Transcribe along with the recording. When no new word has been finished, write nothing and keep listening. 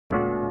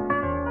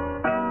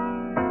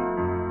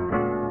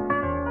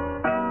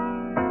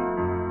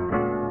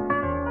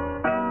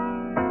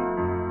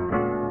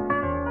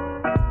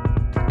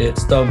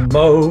It's the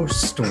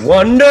most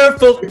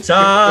wonderful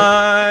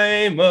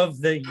time of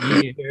the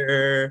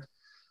year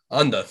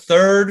on the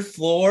Third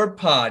Floor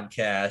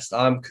Podcast.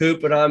 I'm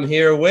Coop, and I'm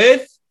here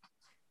with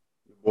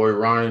boy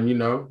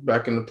Ryan.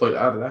 Back in the play.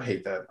 I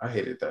hate that. I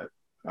hated that.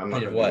 I'm not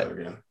gonna do that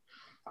again.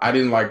 I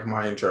didn't like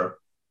my intro.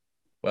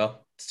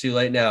 Well, it's too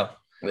late now.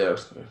 Yeah,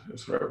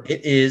 it's forever.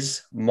 It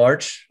is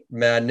March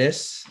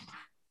Madness.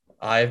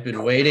 I've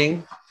been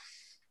waiting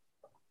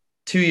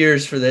 2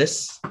 years for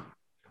this.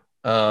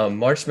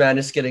 March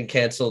Madness getting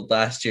canceled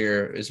last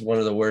year is one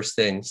of the worst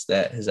things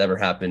that has ever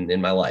happened in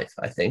my life,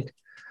 I think.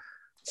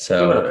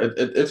 So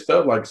it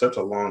felt like such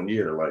a long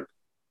year, like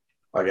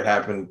it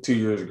happened 2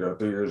 years ago,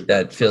 3 years ago.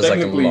 That feels like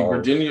a long.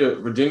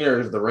 Virginia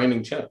is the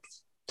reigning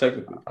champs,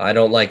 technically. I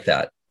don't like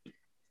that.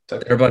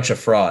 They're a bunch of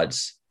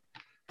frauds.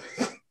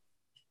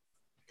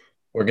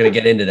 We're gonna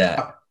get into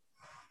that.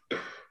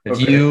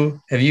 Have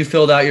you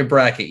filled out your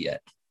bracket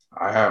yet?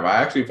 I have.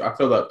 I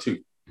filled out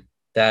two.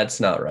 That's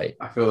not right.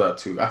 I filled out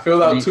two. But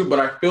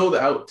I filled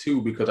out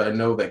two because I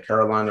know that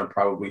Carolina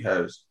probably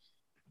has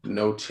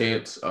no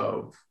chance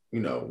of,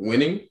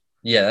 winning.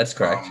 Yeah, that's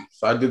correct.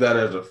 So I did that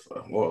as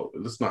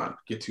let's not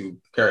get too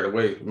carried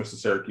away, Mr.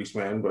 Syracuse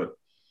man, but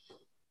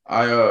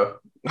I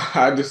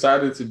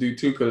decided to do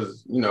two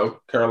because,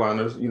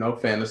 Carolina's,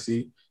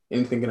 fantasy,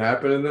 anything can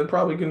happen, and then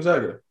probably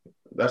Gonzaga.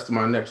 That's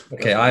my next.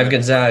 Okay, I have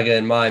Gonzaga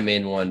in my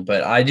main one,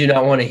 but I do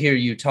not want to hear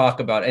you talk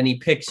about any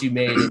picks you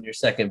made in your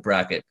second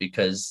bracket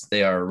because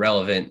they are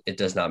irrelevant. It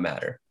does not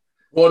matter.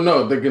 Well,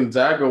 no, the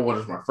Gonzaga one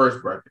is my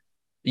first bracket.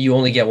 You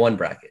only get one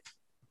bracket.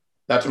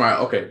 That's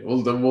okay.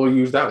 Well, then we'll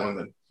use that one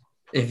then.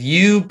 If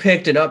you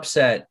picked an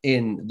upset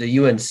in the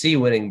UNC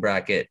winning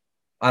bracket,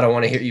 I don't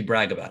want to hear you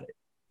brag about it.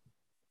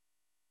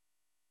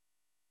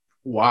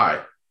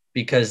 Why?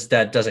 Because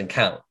that doesn't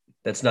count.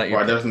 That's not your.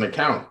 Why doesn't it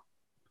count?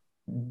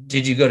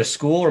 Did you go to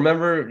school?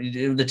 Remember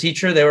the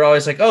teacher? They were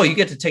always like, "Oh, you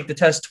get to take the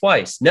test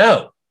twice."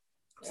 No,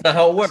 that's not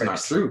how it works.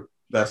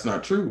 That's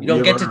not true. You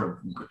don't get to.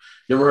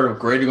 You ever heard of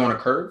grading on a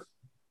curve?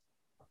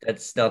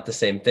 That's not the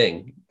same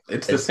thing.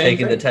 It's the same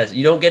taking thing. The test.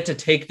 You don't get to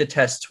take the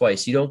test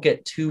twice. You don't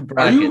get two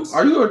brackets.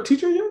 Are you a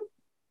teacher yet?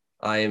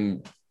 I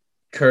am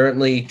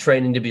currently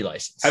training to be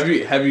licensed. Have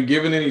you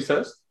given any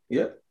tests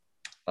yet?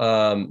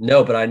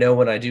 No, but I know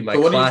when I do my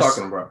what are you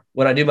talking about?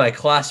 When I do my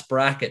class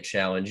bracket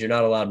challenge, you're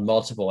not allowed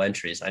multiple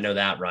entries. I know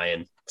that,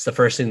 Ryan. It's the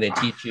first thing they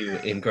teach you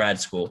in grad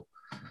school.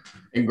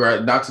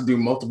 Not to do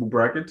multiple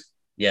brackets?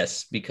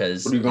 Yes,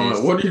 because what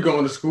are you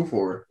going to school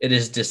for? It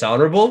is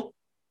dishonorable.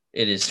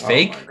 It is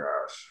fake.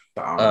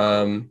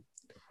 Oh my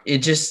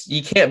gosh.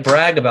 You can't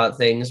brag about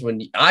things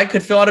when I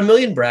could fill out 1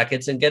 million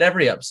brackets and get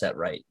every upset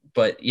right.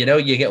 But you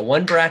get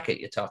one bracket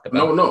you talk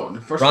about. No.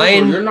 First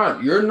Ryan, of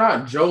all, you're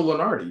not Joe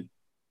Lunardi.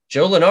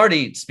 Joe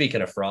Lunardi,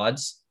 speaking of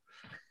frauds,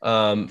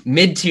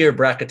 mid-tier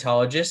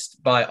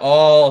bracketologist by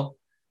all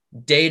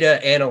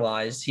data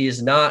analyzed. He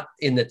is not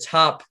in the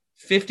top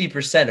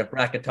 50% of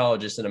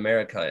bracketologists in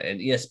America, and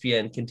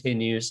ESPN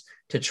continues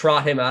to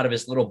trot him out of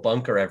his little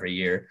bunker every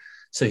year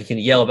so he can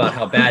yell about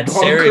how bad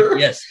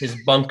his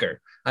bunker.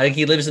 I think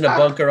he lives in a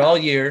bunker all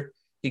year.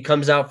 He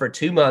comes out for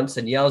 2 months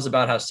and yells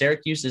about how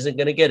Syracuse isn't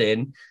going to get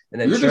in. And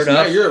then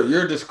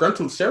you're a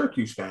disgruntled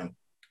Syracuse fan.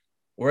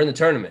 We're in the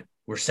tournament.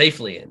 We're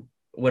safely in.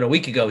 When a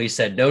week ago he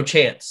said no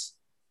chance.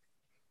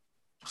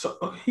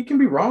 So he can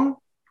be wrong.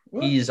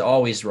 What? He's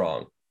always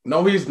wrong.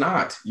 No, he's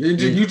not. You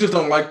just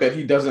don't like that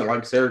he doesn't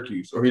like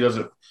Syracuse, or he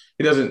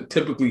doesn't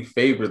typically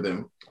favor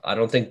them. I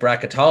don't think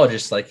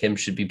bracketologists like him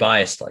should be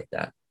biased like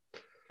that.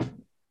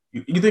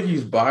 You think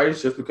he's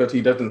biased just because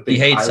he doesn't think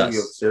highly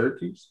of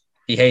Syracuse?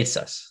 He hates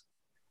us.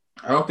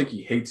 I don't think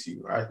he hates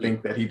you. I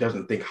think that he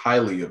doesn't think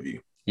highly of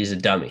you. He's a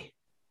dummy.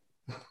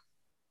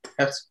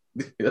 That's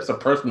a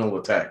personal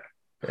attack.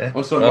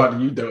 On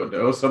somebody you don't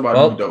know.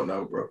 You don't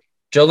know, bro.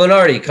 Joe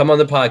Lunardi, come on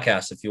the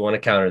podcast if you want to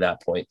counter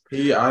that point.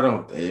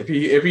 If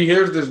he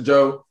hears this,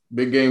 Joe,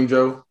 big game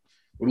Joe,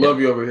 we love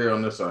you over here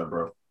on this side,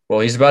 bro. Well,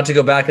 he's about to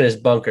go back in his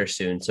bunker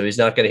soon, so he's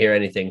not going to hear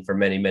anything for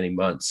many, many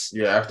months.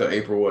 Yeah, after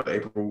April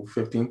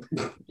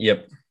 15th?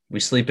 Yep.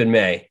 We sleep in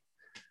May.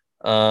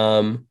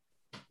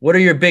 What are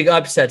your big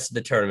upsets of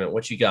the tournament?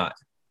 What you got?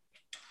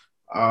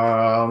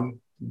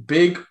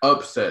 Big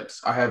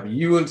upsets. I have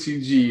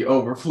UNCG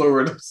over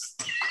Florida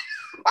State.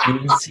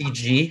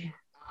 UNCG?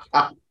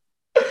 I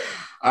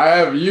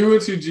have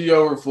UNCG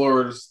over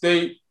Florida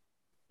State.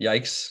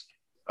 Yikes.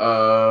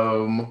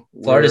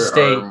 Florida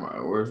State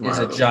is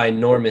a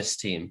ginormous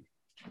team.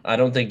 I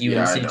don't think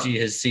UNCG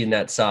has seen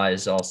that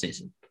size all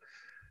season.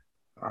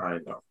 I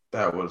know.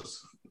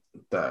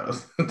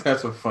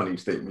 That's a funny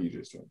statement you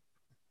just made.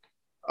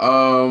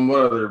 What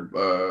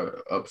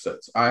other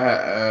upsets? I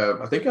have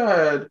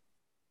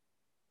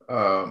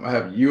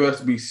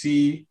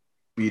USBC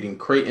beating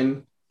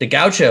Creighton. The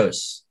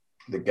Gauchos.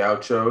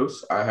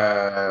 I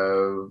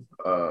have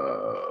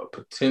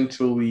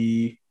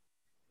potentially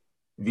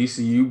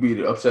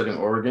VCU upsetting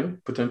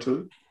Oregon,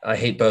 potentially. I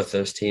hate both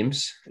those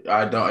teams.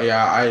 I don't.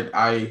 Yeah,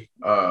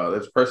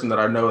 there's a person that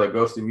I know that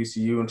goes to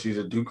VCU and she's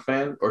a Duke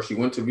fan, or she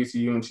went to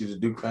VCU and she's a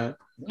Duke fan.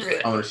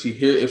 If she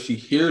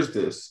hears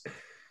this,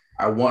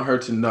 I want her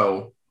to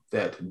know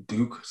that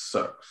Duke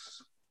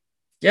sucks.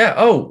 Yeah.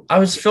 Oh, I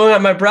was filling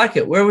out my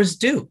bracket. Where was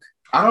Duke?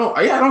 I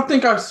don't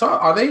think I saw.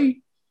 Are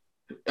they?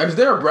 Is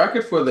there a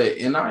bracket for the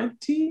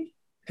NIT?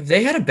 Have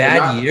they had a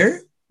bad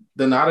year?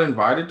 The not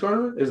invited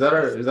tournament? Is that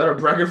a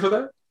bracket for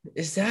that?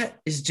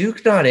 Is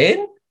Duke not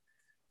in?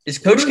 Is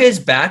Coach K's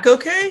back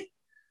okay?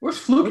 Where's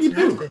Fluky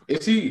Duke?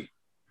 Is he?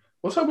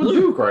 What's up with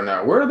Duke right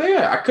now? Where are they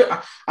at?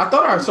 I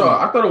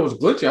thought it was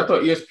glitchy. I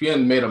thought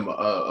ESPN made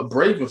a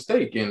brave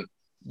mistake and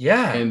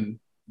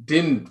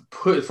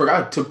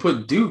forgot to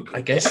put Duke.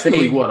 I guess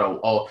they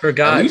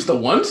forgot at least the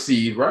 1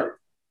 seed, right?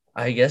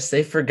 I guess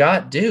they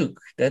forgot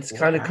Duke. That's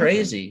kind of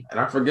crazy. And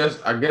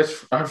I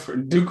guess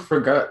Duke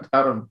forgot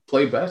how to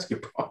play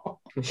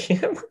basketball.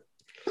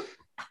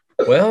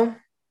 Well,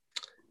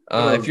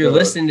 if you're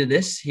listening to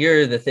this,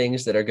 here are the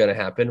things that are going to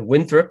happen.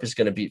 Winthrop is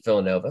going to beat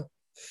Villanova.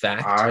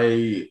 Fact.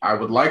 I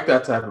would like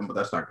that to happen, but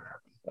that's not going to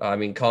happen. I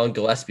mean, Colin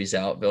Gillespie's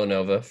out.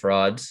 Villanova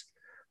frauds.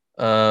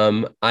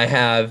 Here's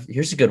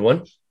a good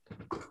one.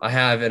 I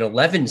have an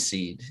 11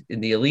 seed in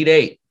the Elite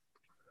Eight.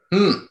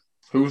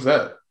 Who's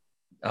that?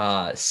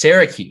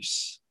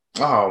 Syracuse.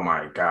 Oh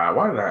my God.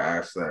 Why did I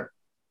ask that?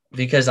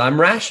 Because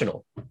I'm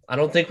rational. I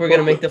don't think we're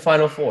going to make the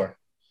Final Four.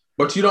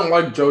 But you don't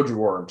like Joe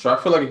Girard. So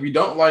I feel like if you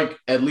don't like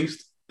at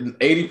least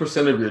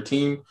 80% of your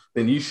team,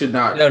 then you should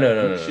not.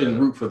 You shouldn't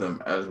root for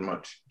them as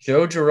much.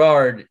 Joe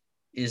Girard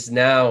he's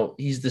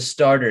the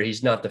starter.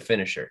 He's not the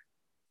finisher.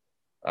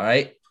 All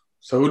right.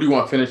 So who do you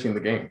want finishing the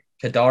game?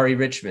 Kadari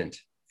Richmond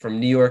from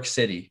New York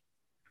City.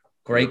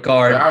 Great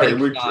guard,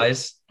 big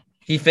size.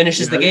 He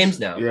finishes the games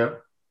now. Yeah.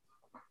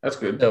 That's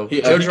good. So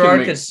Joe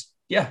Girard could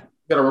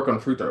got to work on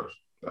free throws.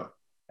 So.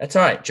 That's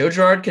all right. Joe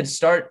Girard can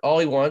start all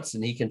he wants,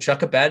 and he can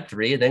chuck a bad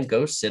 3 and then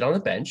go sit on the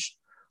bench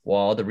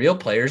while the real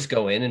players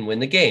go in and win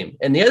the game.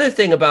 And the other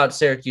thing about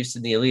Syracuse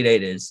in the Elite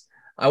Eight is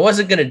I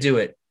wasn't going to do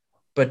it,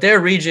 but their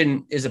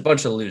region is a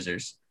bunch of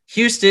losers.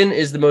 Houston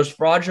is the most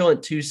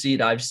fraudulent 2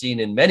 seed I've seen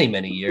in many,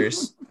 many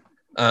years.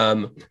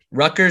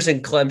 Rutgers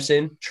and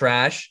Clemson,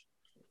 trash.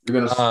 We're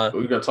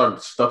gonna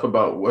talk stuff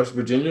about West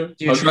Virginia.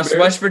 Do you trust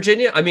West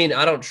Virginia? I mean,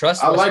 I don't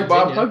trust. I like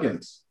Bob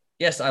Huggins.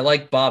 Yes, I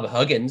like Bob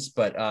Huggins,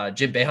 but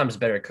Jim Boeheim's a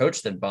better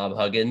coach than Bob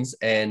Huggins.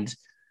 And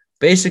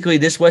basically,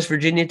 this West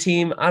Virginia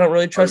team, I don't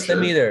really trust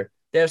them either.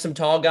 They have some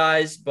tall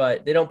guys,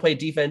 but they don't play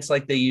defense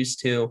like they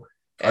used to.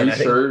 And Are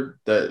you sure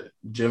that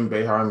Jim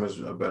Boeheim is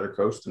a better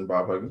coach than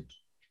Bob Huggins?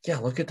 Yeah,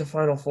 look at the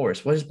Final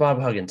Fours. What has Bob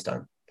Huggins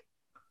done?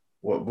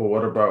 What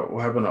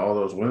happened to all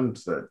those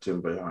wins that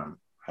Jim Boeheim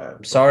had?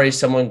 I'm sorry,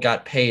 someone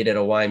got paid at a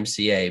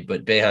YMCA,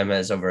 but Boeheim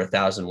has over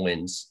 1,000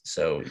 wins,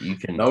 so you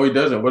can. No, he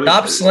doesn't.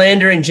 Stop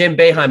slandering Jim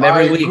Boeheim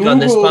every week on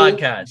this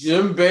podcast.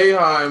 Jim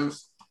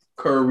Boeheim's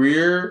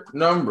career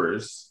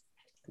numbers.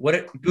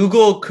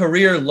 Google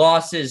career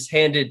losses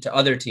handed to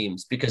other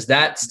teams because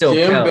that still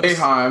counts. Jim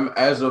Boeheim,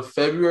 as of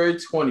February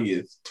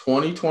 20th,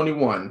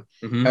 2021,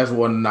 has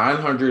won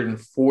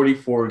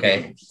 944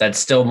 games. That's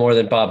still more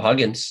than Bob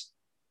Huggins.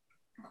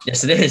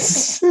 Yes, it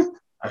is.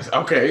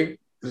 Okay.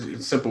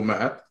 Simple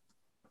math.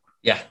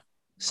 Yeah.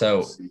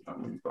 So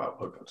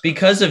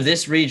because of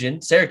this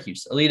region,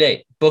 Syracuse, Elite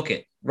Eight, book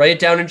it. Write it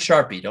down in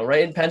Sharpie. Don't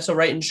write in pencil,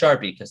 write in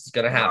Sharpie because it's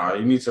going to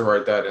happen. You need to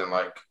write that in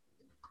like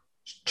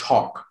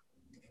chalk.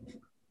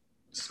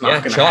 It's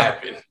not going to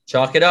happen.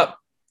 Chalk it up.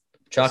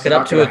 Chalk it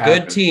up to a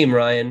good team,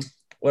 Ryan.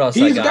 What else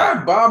He's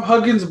got Bob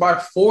Huggins by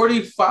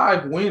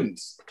 45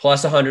 wins.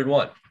 Plus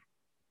 101.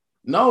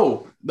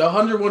 No, the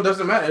 101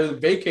 doesn't matter. It was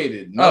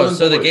vacated.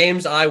 So the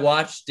games I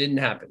watched didn't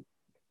happen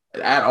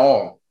at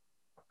all.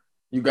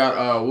 You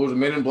got what was it,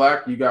 Men in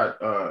Black? You got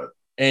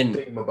and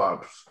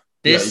Thingamabobs.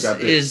 This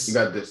you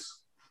got this.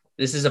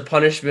 This is a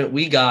punishment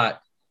we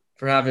got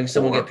for having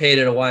someone get paid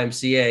at a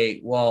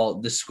YMCA while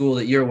the school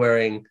that you're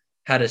wearing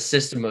had a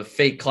system of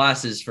fake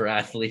classes for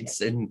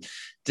athletes and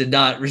did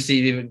not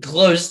receive even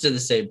close to the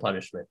same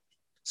punishment.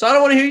 So I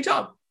don't want to hear you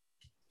talk.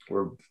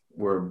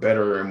 We're a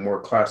better and more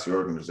classy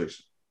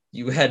organization.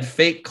 You had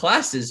fake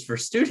classes for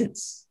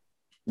students.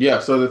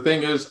 Yeah. So the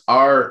thing is,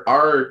 our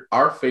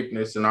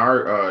fakeness and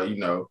our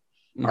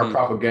our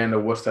propaganda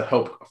was to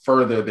help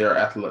further their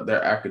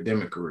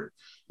academic career.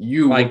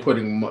 You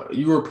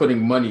were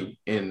putting money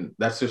in.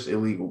 That's just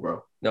illegal,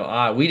 bro.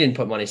 No, we didn't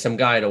put money. Some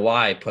guy at a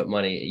Y put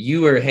money. You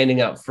were handing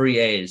out free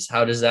A's.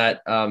 How does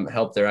that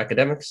help their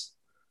academics?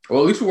 Well,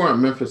 at least we weren't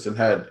in Memphis and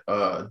had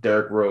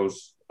Derrick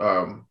Rose,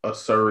 a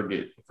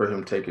surrogate for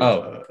him taking.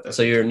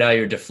 So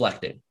you're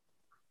deflecting.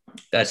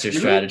 That's your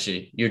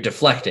strategy. You're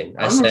deflecting.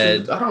 I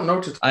don't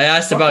know. I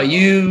asked about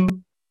you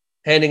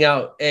handing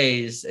out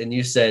A's, and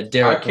you said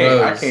Derrick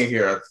Rose. I can't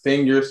hear a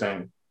thing you're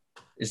saying.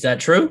 Is that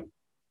true?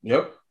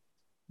 Yep.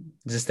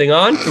 Is this thing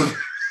on?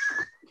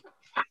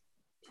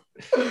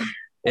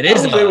 It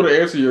is. I was able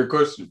to answer your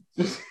question.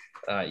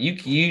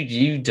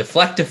 You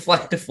deflect,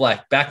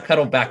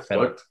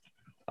 backpedal.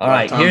 All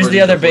right, here's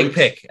the other big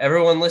pick.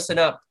 Everyone listen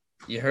up.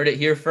 You heard it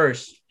here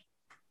first.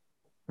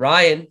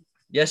 Ryan,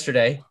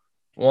 yesterday,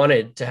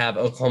 wanted to have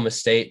Oklahoma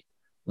State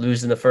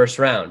lose in the first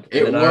round.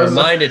 And I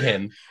reminded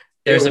him,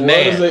 there's a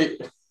man.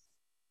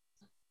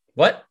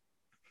 What?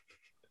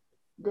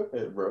 Go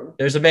ahead, bro.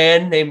 There's a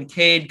man named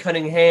Cade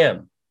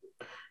Cunningham,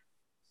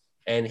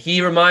 and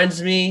he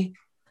reminds me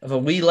of a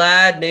wee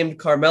lad named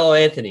Carmelo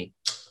Anthony,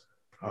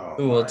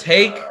 who will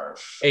take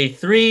a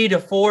 3 to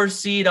 4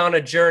 seed on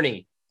a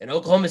journey. And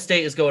Oklahoma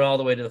State is going all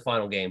the way to the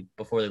final game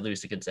before they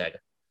lose to Gonzaga.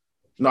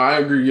 No, I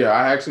agree. Yeah,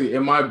 I actually,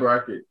 in my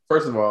bracket,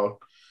 first of all,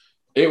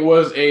 it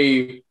was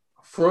a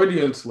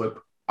Freudian slip.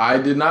 I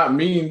did not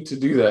mean to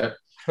do that.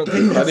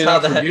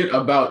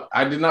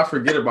 I did not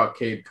forget about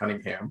Cade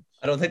Cunningham.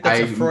 I don't think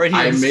that's a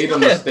Freudian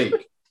slip.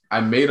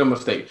 I made a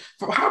mistake.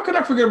 How could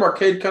I forget about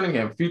Cade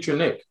Cunningham, future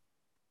Nick?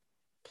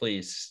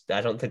 Please,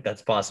 I don't think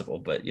that's possible,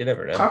 but you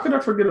never know. How could I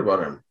forget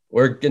about him?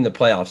 We're in the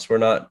playoffs. We're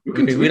not.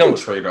 We don't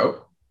trade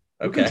up.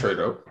 Okay. We can trade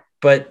up.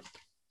 But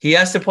he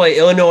has to play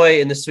Illinois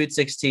in the Sweet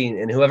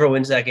 16, and whoever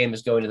wins that game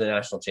is going to the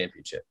national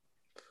championship.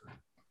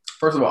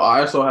 First of all,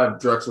 I also have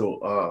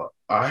Drexel.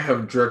 I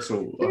have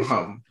Drexel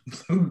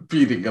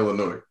beating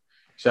Illinois.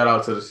 Shout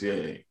out to the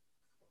CAA.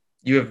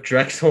 You have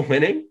Drexel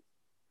winning?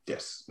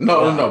 Yes.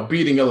 No,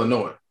 beating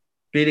Illinois.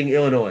 Beating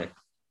Illinois.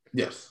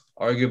 Yes.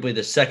 Arguably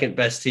the second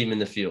best team in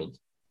the field.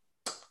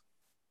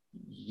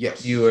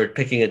 Yes. You are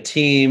picking a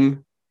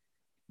team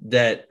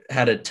that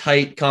had a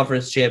tight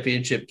conference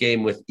championship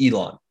game with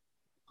Elon.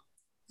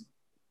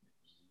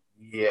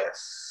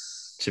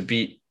 Yes. To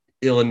beat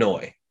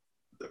Illinois.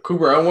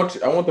 Cooper, I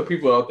want the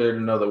people out there to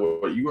know that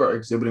what you are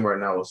exhibiting right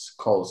now is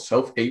called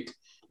self-hate.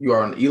 You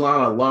are an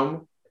Elon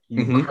alum.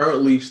 You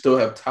currently still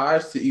have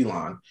ties to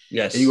Elon.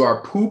 Yes. And you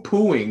are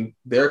poo-pooing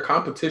their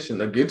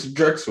competition against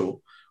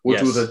Drexel,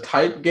 which was a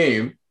tight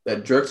game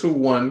that Drexel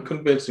won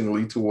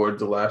convincingly towards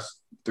the last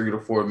 3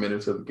 to 4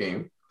 minutes of the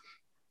game.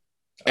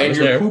 And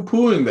you're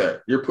poo-pooing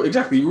that.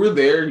 Exactly. You were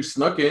there. You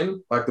snuck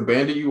in like the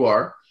bandit you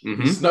are.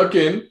 You snuck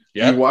in.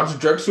 Yep. You watched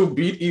Drexel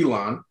beat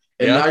Elon.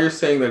 And now you're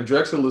saying that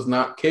Drexel is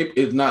not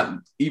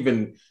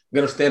even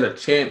going to stand a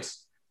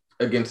chance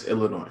against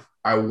Illinois.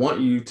 I want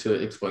you to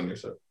explain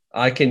yourself.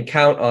 I can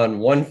count on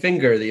one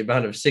finger the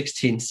amount of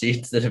 16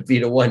 seeds that have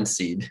beat a 1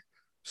 seed.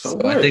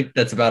 So I think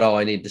that's about all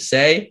I need to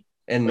say.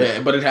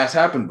 But it has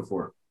happened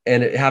before.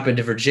 And it happened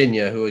to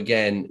Virginia, who,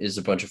 again, is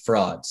a bunch of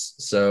frauds.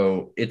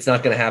 So it's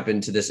not going to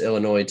happen to this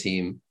Illinois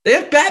team. They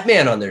have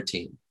Batman on their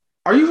team.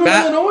 Are you from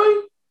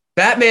Illinois?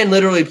 Batman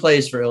literally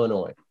plays for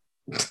Illinois.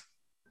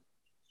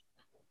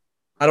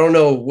 I don't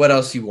know what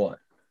else you want.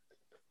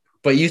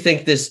 But you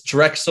think this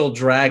Drexel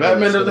Dragon...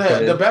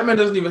 The Batman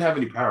doesn't even have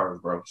any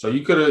powers, bro. So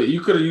you could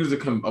have used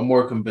a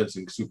more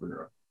convincing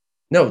superhero.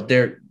 No,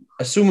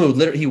 Asumu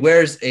literally he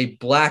wears a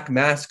black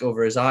mask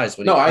over his eyes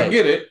when he plays. I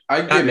get it.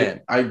 I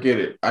get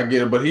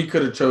it. But he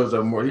could have chose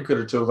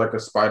like a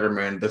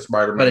Spider-Man, the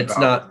Spider-Man. But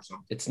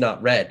it's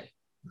not red.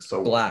 It's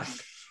black.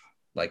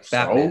 Like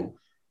Batman.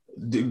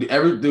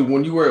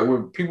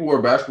 When people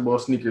wear basketball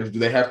sneakers, do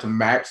they have to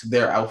match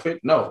their outfit?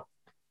 No.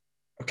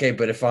 Okay,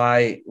 but if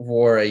I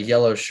wore a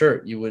yellow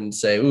shirt, you wouldn't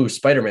say, "Ooh,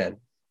 Spider-Man."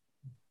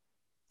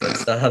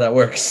 That's not how that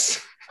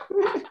works.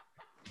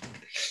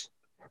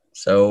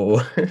 So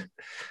I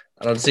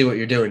don't see what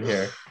you're doing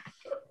here.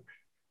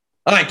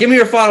 All right, give me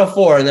your final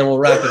 4, and then we'll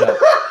wrap it up.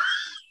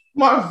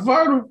 My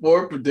final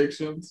 4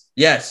 predictions.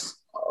 Yes.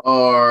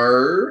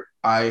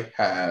 I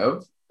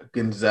have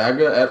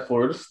Gonzaga at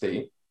Florida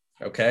State.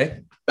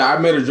 Okay. I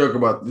made a joke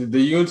about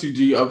the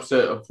UNCG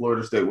upset of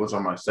Florida State was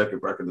on my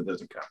second bracket that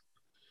doesn't count.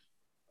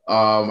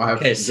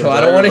 So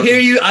I don't want to hear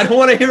you. I don't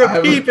want to hear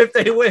a peep if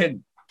they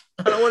win.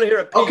 I don't want to hear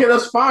a peep. Okay,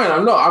 that's fine.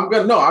 I'm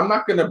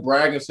not gonna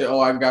brag and say, "Oh,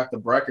 I got the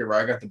bracket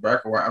right. I got the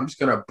bracket right." I'm just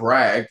gonna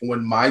brag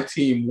when my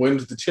team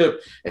wins the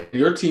chip and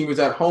your team is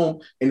at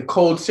home in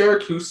cold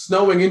Syracuse,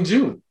 snowing in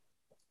June.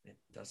 It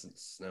doesn't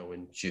snow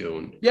in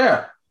June.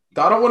 Yeah,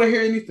 I don't want to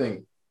hear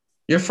anything.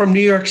 You're from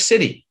New York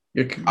City.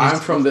 I'm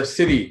from the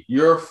city.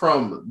 You're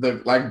from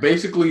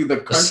basically the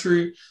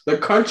country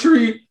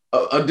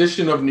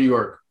edition of New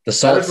York. The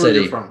Salt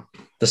City. From.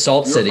 The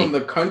Salt City. You're from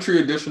the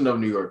country edition of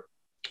New York.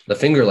 The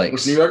Finger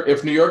Lakes.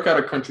 If New York had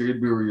a country, it'd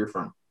be where you're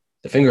from.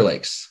 The Finger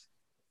Lakes.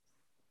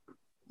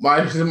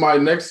 My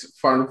next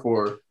Final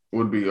 4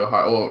 would be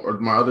Ohio, or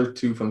my other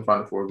 2 from the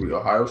Final 4 would be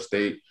Ohio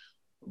State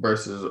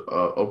versus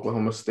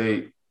Oklahoma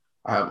State.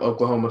 I have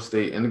Oklahoma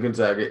State and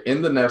Gonzaga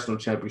in the national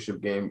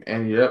championship game,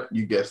 and yep,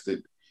 you guessed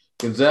it,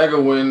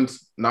 Gonzaga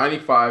wins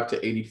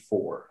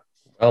 95-84.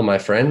 Well, my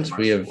friends,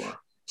 we have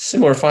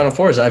similar Final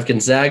 4s. I have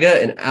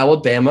Gonzaga and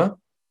Alabama.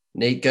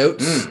 Nate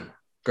Goats,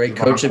 great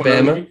coach at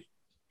Bama.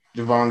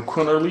 Javon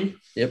Quinterly.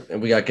 Yep,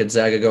 and we got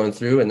Gonzaga going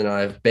through, and then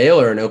I have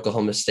Baylor and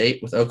Oklahoma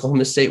State, with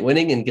Oklahoma State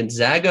winning and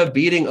Gonzaga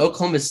beating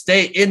Oklahoma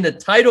State in the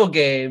title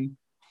game.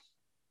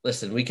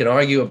 Listen, we can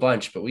argue a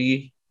bunch, but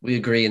we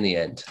agree in the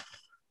end.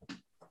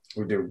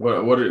 We do.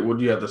 What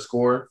do you have the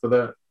score for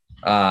that?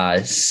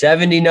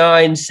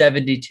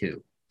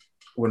 79-72.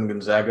 When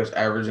Gonzaga's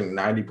averaging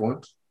 90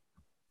 points?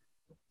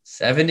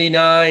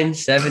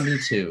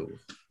 79-72.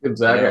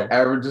 Gonzaga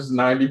averages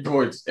 90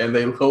 points, and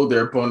they hold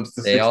their opponents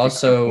to 60 They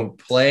also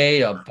points.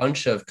 play a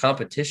bunch of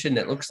competition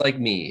that looks like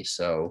me,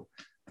 so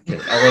can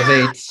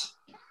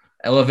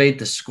Elevate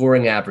the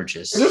scoring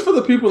averages. Just for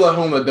the people at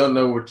home that don't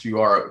know what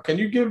you are, can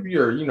you give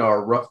your, a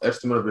rough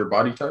estimate of your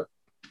body type?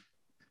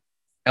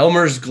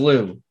 Elmer's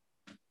glue.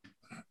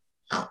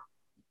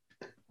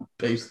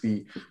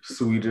 Tasty,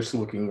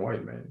 Swedish-looking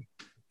white man.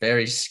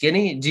 Very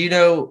skinny. Do you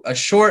know a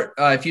short,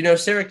 if you know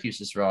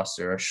Syracuse's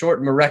roster, a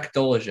short Marek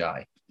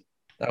Dolezaj?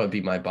 That would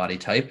be my body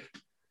type.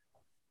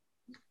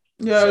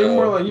 Yeah, you're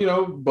more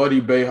like, Buddy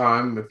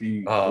Boeheim if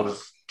he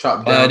was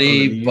chopped down.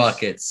 Buddy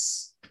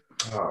Buckets.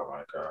 Oh,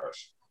 my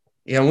gosh.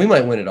 Yeah, we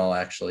might win it all,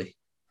 actually.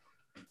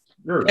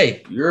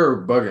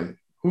 You're bugging.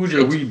 Who's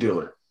your weed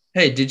dealer?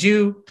 Hey,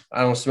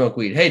 I don't smoke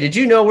weed. Hey, did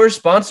you know we're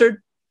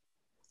sponsored?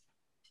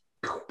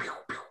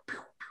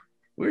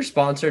 We're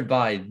sponsored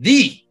by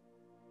the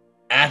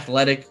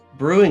Athletic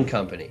Brewing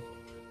Company.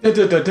 Dun,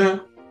 dun, dun,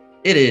 dun.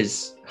 It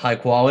is high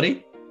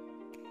quality,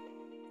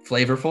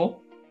 flavorful,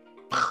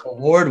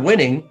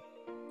 award-winning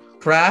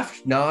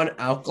craft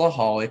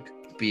non-alcoholic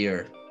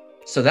beer.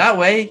 So that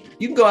way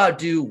you can go out and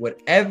do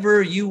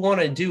whatever you want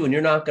to do and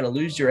you're not going to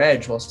lose your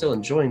edge while still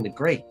enjoying the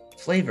great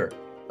flavor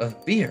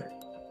of beer.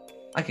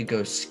 I could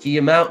go ski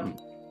a mountain.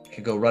 I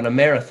could go run a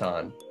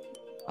marathon.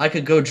 I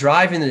could go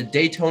drive in the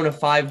Daytona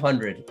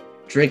 500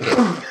 drinking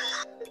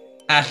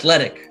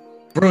Athletic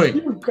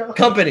Brewing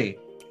Company.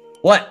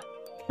 What,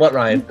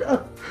 Ryan?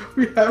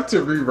 We have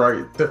to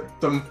rewrite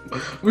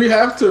we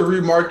have to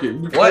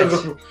remarket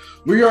because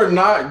we are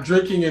not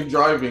drinking and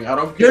driving. I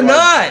don't. You're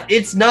not.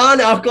 It's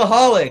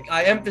non-alcoholic.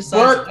 I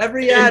emphasize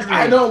every ad.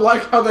 I don't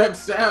like how that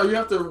sounds. You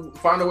have to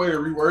find a way to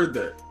reword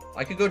that.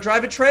 I could go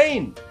drive a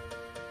train.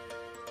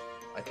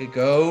 I could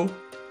go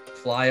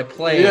fly a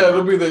plane. Yeah,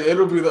 it'll be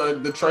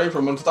the train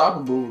from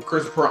Unstoppable,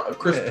 Chris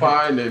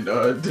Pine and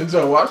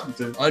Denzel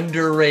Washington.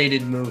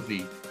 Underrated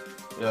movie.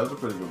 Yeah, that's a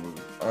pretty good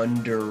movie.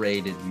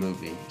 Underrated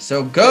movie.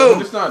 So go.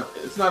 It's not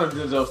a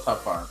Denzel's top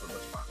 5, but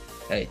that's fine.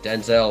 Hey,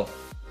 Denzel,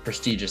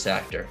 prestigious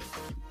actor.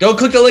 Go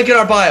click the link in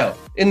our bio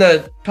in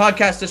the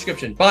podcast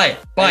description. Buy it.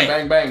 Buy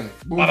bang, it. Bang bang.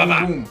 Boom bah, boom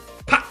bah, boom.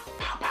 Pop,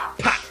 pop,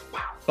 pop,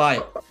 pop. Buy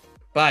it.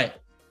 Buy it.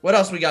 What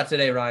else we got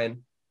today,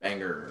 Ryan?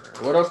 Banger.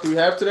 What else do we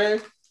have today?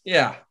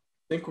 Yeah. I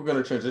think we're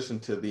gonna transition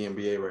to the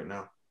NBA right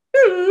now.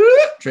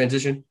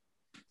 Transition.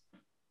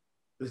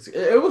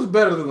 It was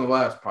better than the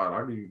last pod.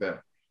 I'll give you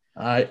that.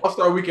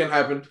 All-Star Weekend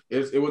happened.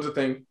 It was a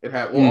thing. It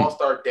happened. Well,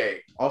 All-Star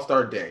Day. It was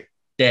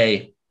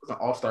an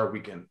All-Star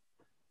Weekend.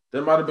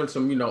 There might have been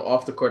some,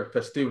 off-the-court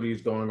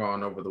festivities going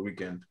on over the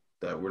weekend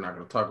that we're not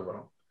going to talk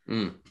about.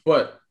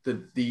 But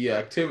the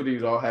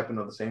activities all happened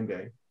on the same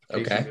day.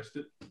 Okay.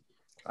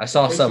 I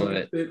saw some of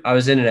it. I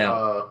was in and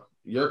out.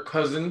 Your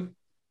cousin,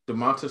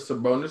 Domantas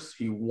Sabonis,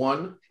 he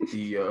won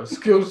the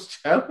skills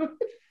challenge.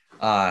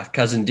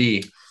 Cousin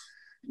D.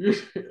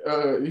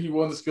 He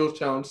won the skills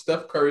challenge.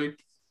 Steph Curry,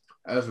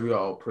 as we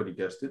all pretty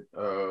guessed it,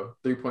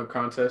 3-point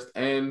contest.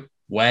 And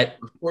wet.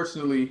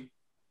 Unfortunately,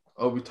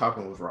 Obi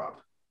Toppin was robbed.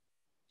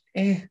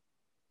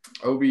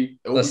 Obi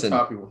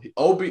Toppin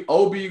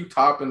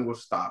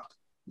was stopped.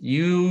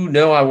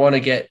 I want to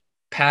get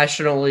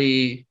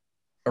passionately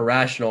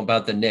irrational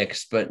about the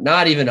Knicks, but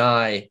not even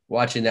I,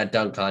 watching that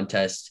dunk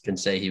contest, can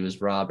say he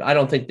was robbed. I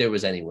don't think there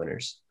was any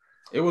winners.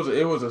 It was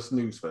a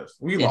snooze fest.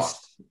 We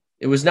lost.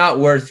 It was not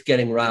worth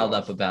getting riled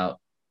up about.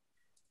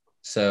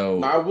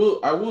 So I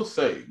will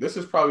say this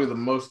is probably the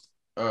most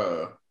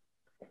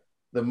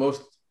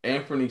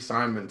Anthony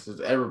Simons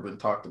has ever been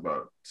talked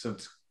about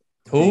since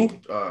who?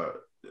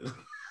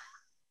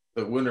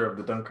 The winner of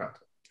the dunk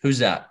contest. Who's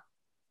that?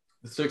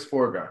 The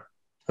 6'4" guy.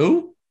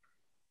 Who?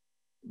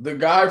 The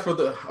guy for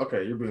the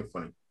you're being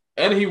funny.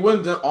 And he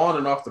went on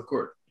and off the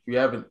court.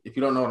 If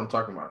you don't know what I'm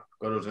talking about,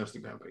 go to his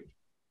Instagram page.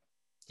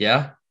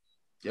 Yeah?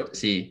 Yep.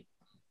 See,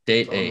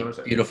 date a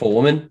beautiful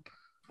woman.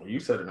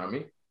 You said it, not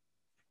me.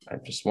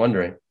 I'm just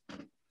wondering.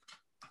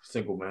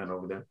 Single man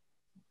over there.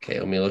 Okay,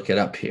 let me look it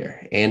up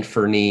here.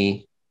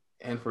 Anthony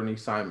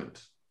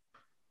Simons.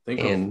 Think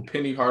of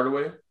Penny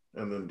Hardaway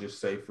and then just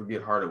say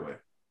forget Hardaway.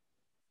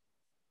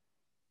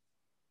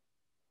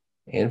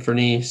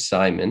 Anthony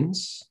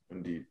Simons.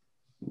 Indeed.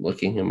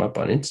 Looking him up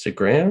on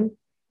Instagram.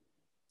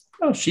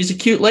 Oh, she's a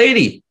cute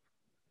lady.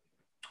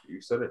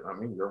 You said it. I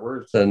mean, your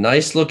words. A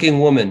nice looking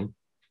woman.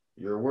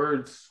 Your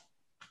words.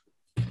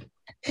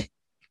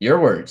 Your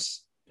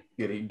words.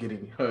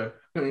 Getting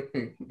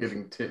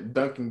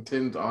dunking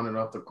tins on and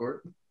off the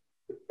court.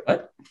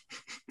 What?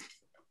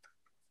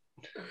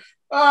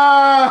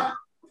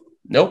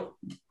 Nope.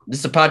 This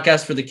is a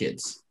podcast for the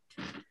kids.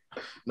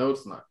 No,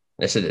 it's not.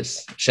 Yes, it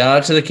is. Shout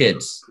out to the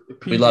kids.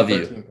 We love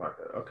you.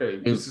 Podcast.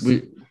 Okay.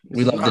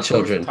 We love the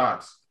children.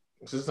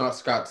 This is not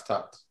Scott's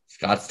Tots.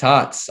 Scott's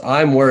Tots.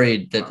 I'm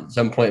worried that at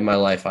some point in my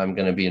life, I'm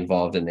going to be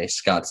involved in a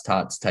Scott's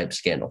Tots type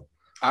scandal.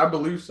 I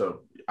believe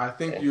so. I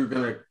think you're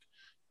going to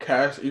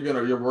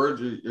your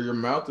words, your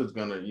mouth is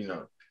going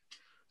to,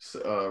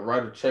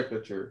 write a check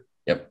that your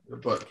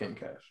butt can't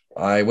cash.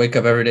 I wake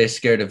up every day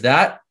scared of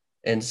that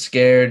and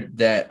scared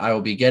that I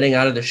will be getting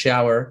out of the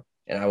shower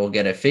and I will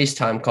get a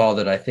FaceTime call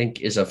that I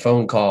think is a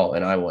phone call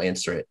and I will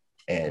answer it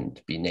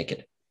and be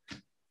naked.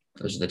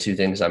 Those are the two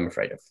things I'm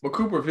afraid of. Well,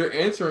 Cooper, if you're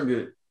answering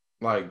it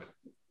like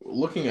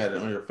looking at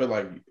it on your foot,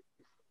 like,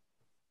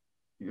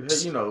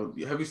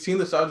 have you seen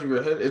the size of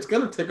your head? It's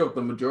gonna take up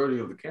the majority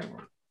of the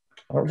camera.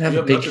 I don't have You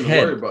a have big nothing to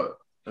head. worry about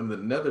in the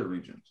nether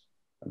regions.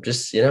 I'm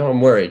just,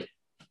 I'm worried.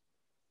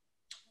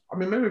 I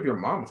mean, maybe if your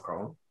mom was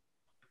calling.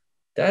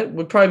 That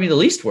would probably be the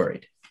least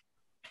worried.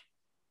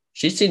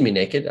 She's seen me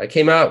naked. I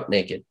came out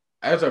naked.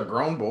 As a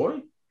grown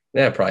boy?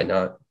 Yeah, probably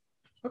not.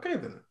 Okay,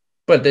 then.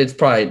 But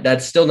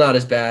that's still not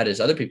as bad as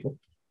other people.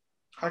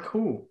 Like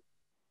who?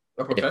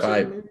 A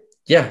professor, maybe?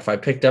 Yeah, if I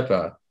picked up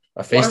a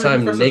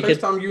FaceTime Why naked.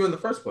 FaceTime you in the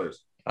first place?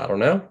 I don't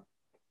know.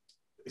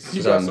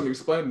 You got some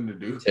explaining to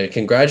do. To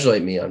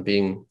congratulate me on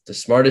being the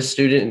smartest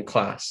student in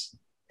class.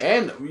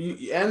 And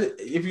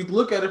if you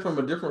look at it from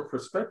a different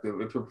perspective,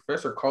 if your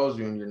professor calls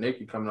you and you're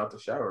naked coming out the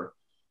shower,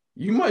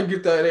 you might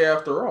get that A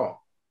after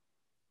all.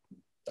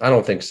 I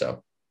don't think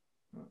so.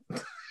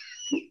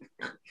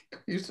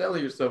 You're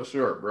selling yourself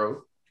short,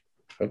 bro.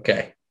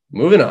 Okay,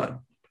 moving on.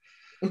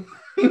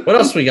 What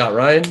else we got,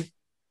 Ryan?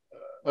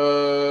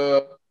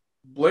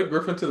 Blake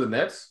Griffin to the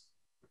Nets?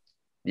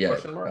 Yeah.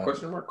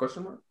 Question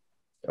mark.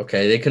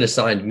 Okay, they could have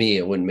signed me.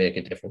 It wouldn't make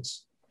a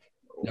difference.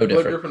 No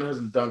difference. Blake Griffin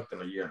hasn't dunked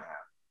in a year and a half.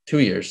 2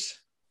 years.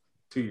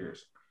 2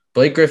 years.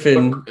 Blake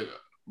Griffin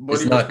but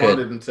is he not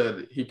responded good. And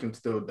said he can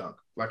still dunk.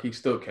 Like he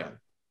still can.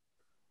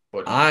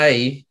 But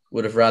I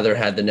would have rather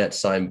had the Nets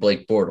sign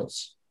Blake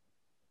Bortles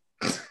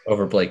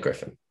over Blake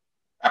Griffin.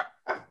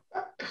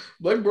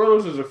 Blake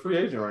Bortles is a free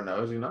agent right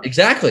now, is he not?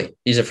 Exactly.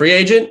 He's a free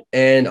agent,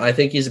 and I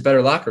think he's a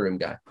better locker room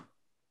guy.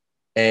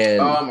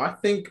 And I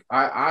think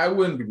I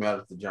wouldn't be mad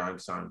if the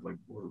Giants signed Blake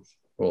Bortles.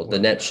 Well, the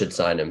Nets should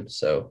sign him.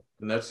 So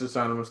the Nets should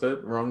sign him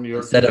instead. Wrong, New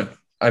York.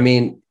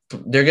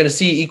 They're going to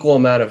see equal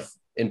amount of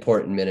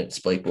important minutes,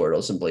 Blake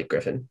Bortles and Blake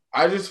Griffin.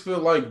 I just feel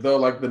like though,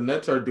 like the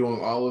Nets are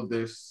doing all of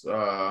this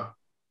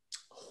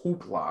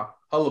hoopla,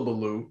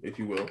 hullabaloo, if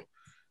you will,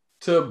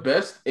 to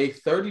best a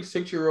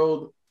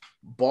 36-year-old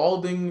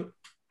balding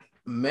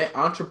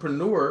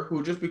entrepreneur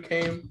who just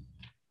became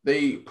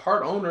the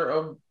part owner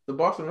of the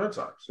Boston Red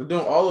Sox. They're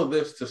doing all of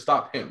this to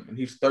stop him, and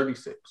he's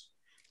 36.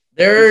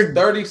 He's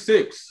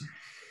 36.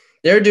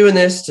 They're doing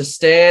this to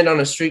stand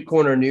on a street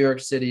corner in New York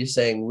City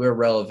saying we're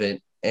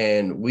relevant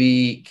and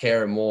we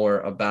care more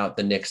about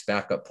the Knicks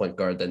backup point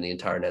guard than the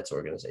entire Nets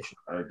organization.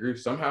 I agree.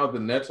 Somehow the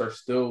Nets are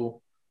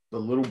still the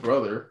little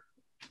brother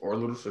or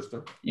little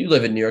sister. You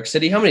live in New York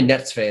City. How many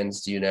Nets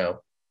fans do you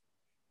know?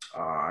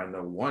 I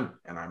know one,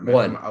 and I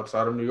met him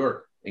outside of New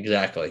York.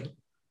 Exactly.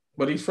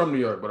 But he's from New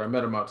York, but I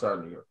met him outside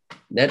of New York.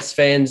 Nets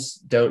fans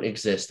don't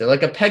exist. They're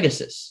like a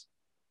Pegasus.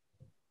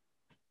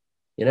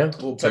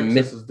 Well,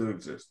 Pegasuses do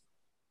exist.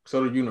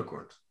 So do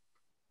unicorns.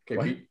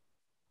 KP?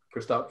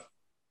 Kristaps?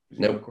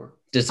 Nope. Unicorn.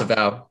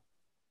 Disavow.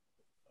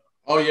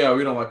 Oh, yeah,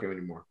 we don't like him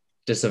anymore.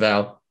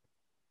 Disavow.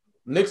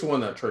 Knicks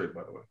won that trade,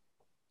 by the way.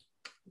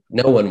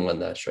 No one won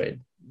that trade.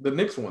 The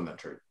Knicks won that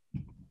trade.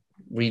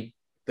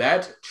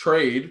 That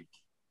trade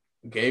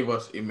gave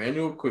us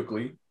Emmanuel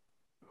Quickley,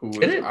 who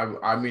is,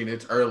 I mean,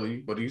 it's early,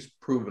 but he's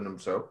proven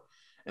himself,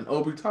 and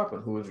Obi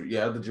Toppin, who is,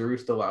 the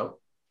jury's still out.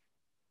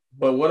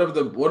 But what have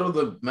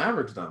the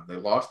Mavericks done? They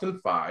lost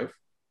in 5.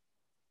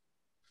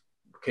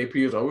 KP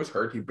is always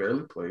hurt. He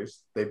barely plays.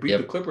 They beat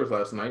the Clippers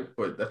last night,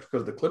 but that's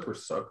because the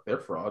Clippers suck. They're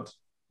frauds.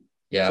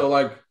 Yeah. So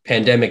like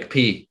pandemic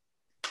P.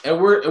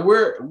 And we're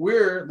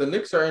the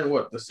Knicks are in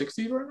what, the 6th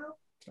seed right now?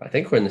 I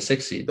think we're in the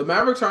 6th seed. The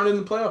Mavericks aren't in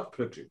the playoff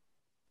picture.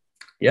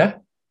 Yeah.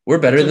 We're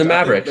better than the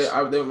Mavericks.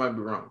 They might be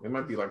wrong. They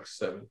might be like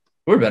 7.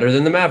 We're better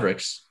than the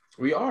Mavericks.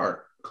 We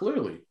are,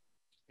 clearly.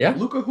 Yeah.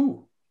 Luka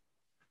who?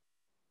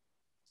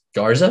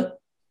 Garza?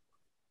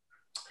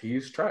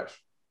 He's trash.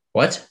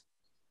 What?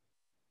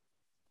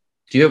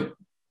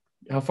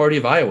 How far do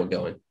you have Iowa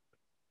going? If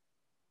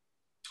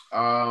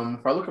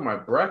I look at my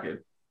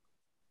bracket,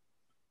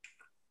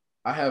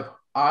 I have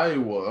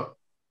Iowa.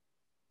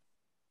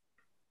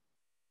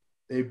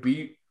 They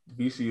beat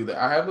VCU.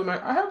 I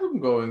have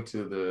them going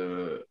to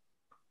the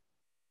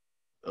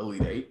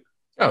Elite 8.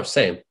 Oh,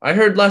 same. I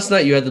heard last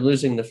night you had them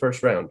losing the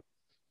first round.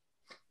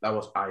 That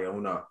was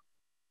Iona.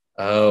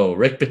 Oh,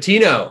 Rick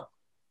Pitino.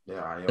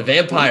 Yeah, Iona. The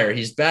vampire.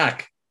 He's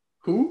back.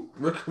 Who?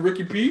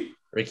 Ricky P?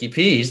 Ricky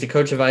P. He's the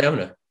coach of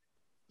Iona.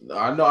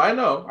 I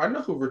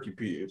know who Ricky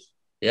P is.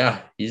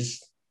 Yeah,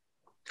 he's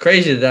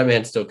crazy that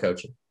man's still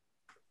coaching.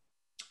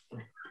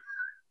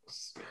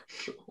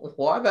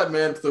 Why that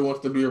man still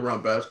wants to be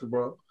around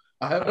basketball?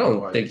 I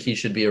don't think he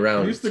should be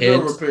around. He needs to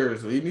go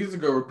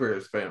repair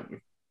his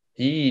family.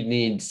 He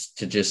needs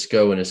to just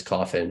go in his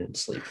coffin and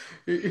sleep.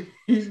 He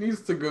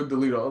needs to go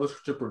delete all the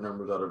stripper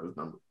numbers out of his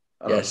number.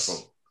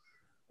 Yes.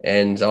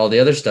 And all the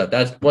other stuff.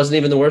 That wasn't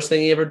even the worst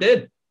thing he ever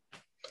did.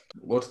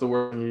 What's the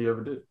worst thing he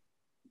ever did?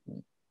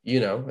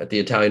 At the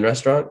Italian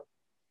restaurant.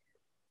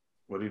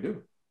 What did he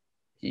do?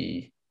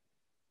 He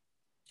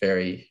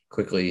very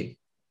quickly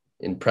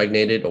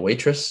impregnated a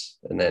waitress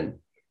and then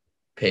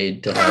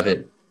paid to have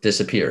it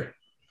disappear.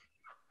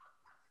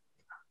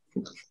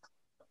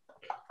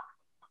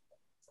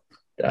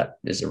 That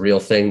is a real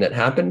thing that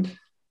happened.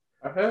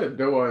 I had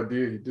no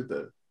idea he did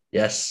that.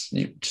 Yes,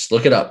 you just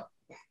look it up.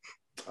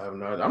 I'm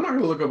not going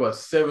to look up a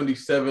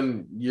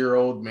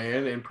 77-year-old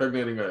man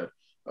impregnating a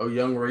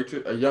young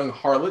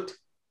harlot,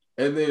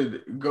 and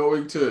then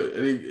going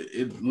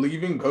to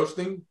leaving,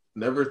 ghosting,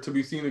 never to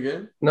be seen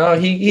again. No,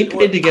 he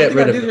paid to get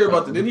rid of. I did hear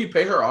about that. Didn't he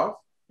pay her off?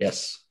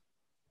 Yes,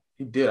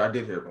 he did. I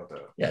did hear about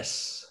that.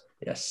 Yes.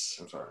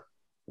 I'm sorry.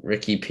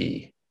 Ricky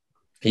P.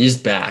 He's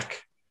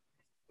back,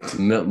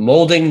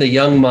 molding the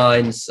young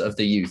minds of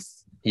the youth.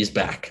 He's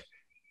back.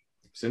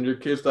 Send your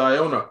kids to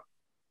Iona.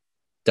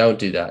 Don't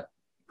do that.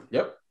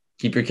 Yep.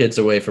 Keep your kids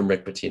away from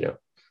Rick Pitino.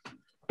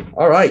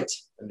 All right.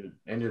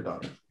 And your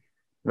daughter.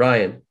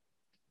 Ryan,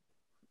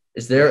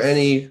 is there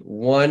any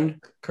one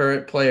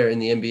current player in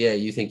the NBA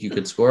you think you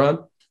could score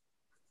on?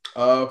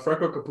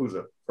 Franco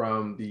Capuzzo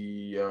from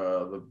the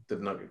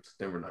Nuggets,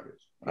 Denver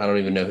Nuggets. I don't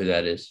even know who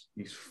that is.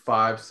 He's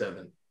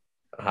 5'7".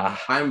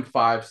 I'm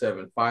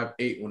 5'7",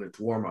 5'8" when it's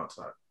warm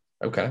outside.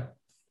 Okay.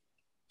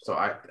 So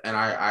I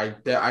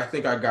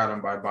think I got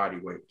him by body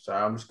weight. So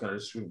I'm just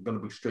gonna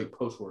be straight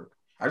post work.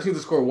 I just need to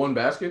score one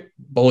basket.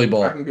 Bully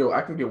ball. I can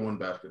get one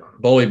basket on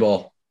him. Bully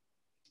ball.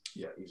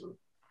 Yeah, easily.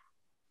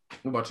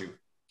 What about you?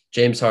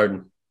 James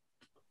Harden.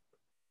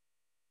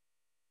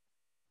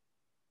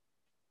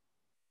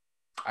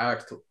 I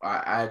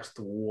asked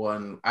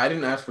one. I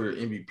didn't ask for your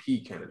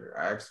MVP candidate.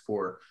 I asked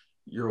for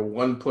your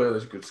one player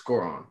that you could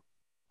score on.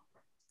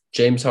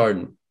 James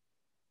Harden.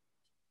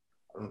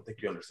 I don't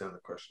think you understand the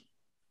question.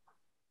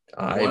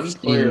 One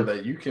player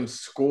that you can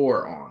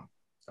score on.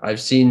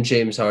 I've seen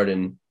James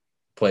Harden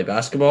play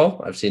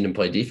basketball. I've seen him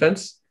play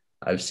defense.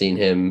 I've seen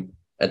him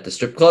at the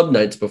strip club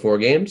nights before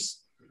games.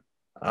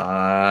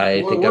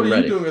 I think I'm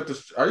ready.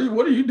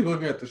 What are you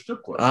doing at the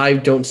strip club? I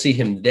don't see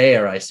him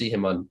there. I see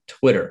him on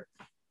Twitter.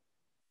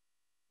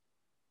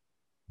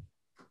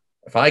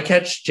 If I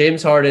catch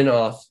James Harden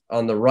off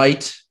on the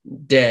right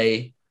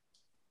day,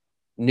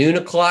 noon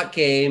o'clock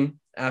game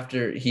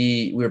after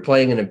we were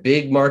playing in a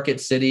big market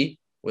city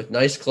with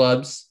nice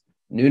clubs,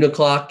 noon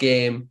o'clock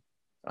game,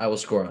 I will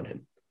score on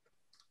him.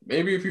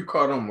 Maybe if you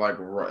caught him like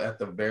right at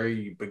the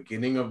very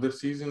beginning of the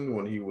season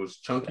when he was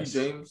Chunky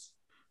James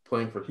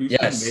playing for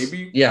Houston,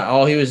 maybe. Yeah,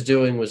 all he was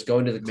doing was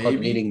going to the club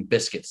and eating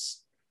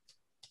biscuits.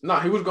 No,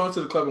 he was going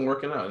to the club and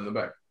working out in the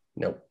back.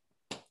 Nope.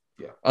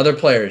 Yeah. Other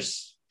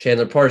players,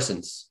 Chandler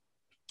Parsons.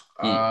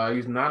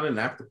 He's not an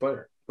active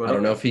player. But I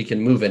don't know if he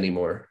can move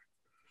anymore.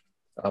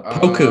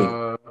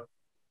 Poku.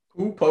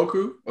 Who?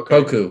 Poku? Okay.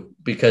 Poku,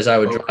 because I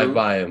would drive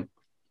by him.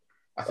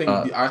 I think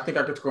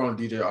I could score on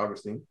DJ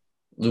Augustine.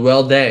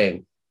 Luol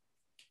Deng.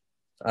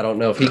 I don't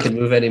know if he can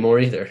move anymore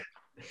either.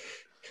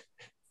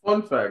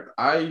 Fun fact: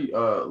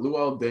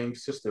 Luol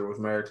Deng's sister was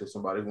married to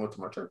somebody who went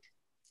to my church.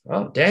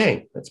 Oh,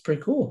 dang! That's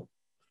pretty cool.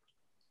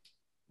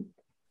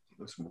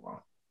 Let's move on.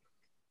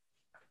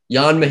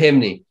 Jan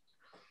Mahimni.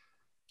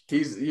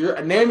 You're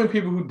naming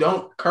people who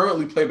don't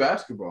currently play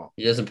basketball.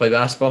 He doesn't play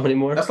basketball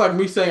anymore? That's like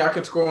me saying I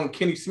could score on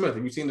Kenny Smith.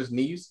 Have you seen his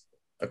knees?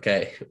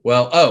 Okay.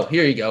 Well,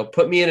 here you go.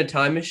 Put me in a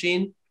time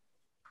machine.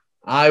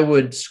 I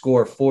would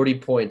score 40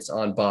 points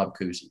on Bob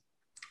Cousy.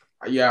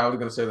 Yeah, I was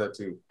gonna say that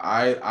too.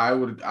 I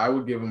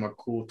would give him a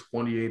cool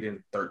 28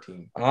 and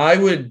 13. I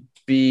would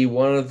be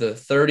one of the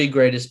 30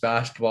 greatest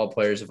basketball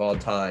players of all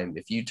time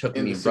if you took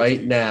me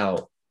right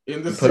now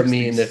and put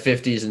me in the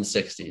 50s and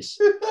 60s.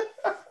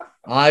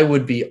 I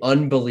would be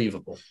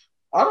unbelievable.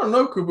 I don't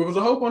know, Cooper. There's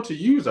a whole bunch of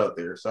U's out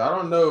there, so I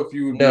don't know if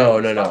you would. No.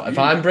 If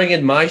I'm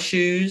bringing my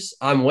shoes,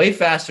 I'm way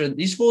faster.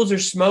 These fools are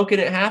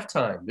smoking at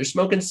halftime. They're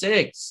smoking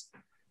cigs.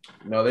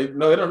 No, they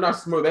don't not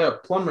smoke. They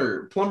have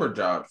plumber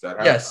jobs at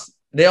halftime. Yes,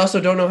 they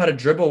also don't know how to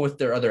dribble with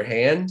their other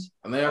hand,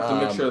 and they have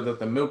to make sure that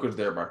the milk is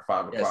there by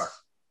 5 o'clock.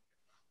 Yes.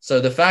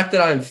 So the fact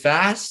that I'm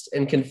fast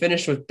and can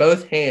finish with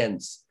both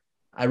hands,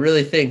 I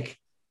really think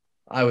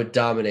I would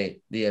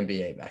dominate the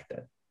NBA back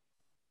then.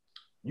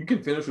 You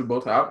can finish with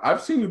both.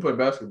 I've seen you play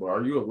basketball.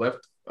 Are you a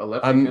lefty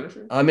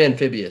finisher? I'm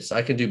amphibious.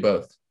 I can do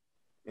both.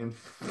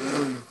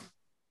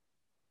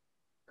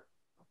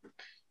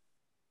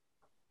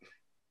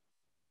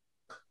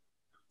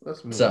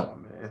 Let's move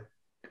on, man.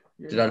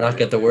 Did I not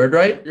get the word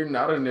right? You're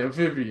not an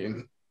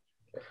amphibian.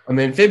 I'm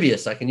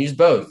amphibious. I can use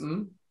both,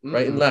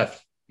 right and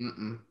left.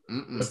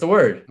 What's the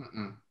word?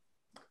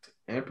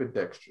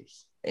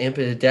 Ambidextrous.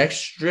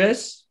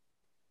 Ambidextrous?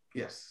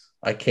 Yes.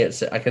 I can't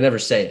say. I can never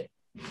say it.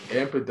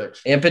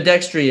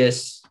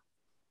 Ambidextrous.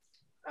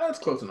 That's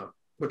close enough.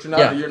 But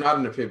you're not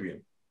an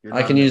amphibian.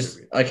 I can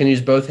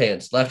use both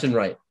hands, left and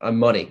right. I'm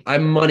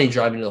money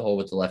driving to the hole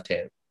with the left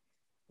hand.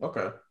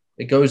 Okay.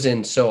 It goes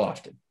in so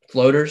often.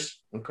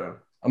 Floaters. Okay.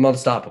 I'm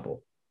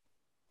unstoppable.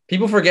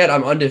 People forget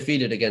I'm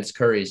undefeated against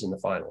Curry's in the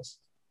finals.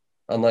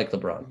 Unlike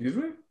LeBron. Excuse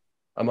me?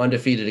 I'm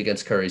undefeated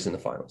against Curry's in the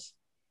finals.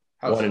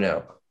 1-0.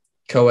 So?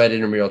 Co-ed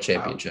intramural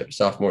championship,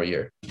 sophomore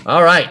year.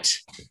 All right.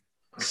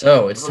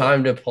 So it's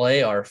time to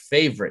play our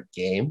favorite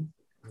game.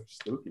 I'm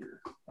still here.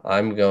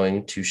 I'm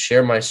going to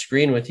share my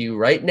screen with you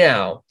right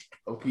now.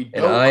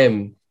 And I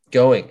am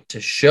going to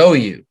show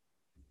you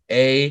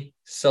a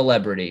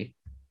celebrity.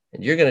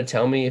 And you're going to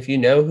tell me if you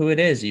know who it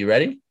is. Are you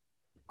ready?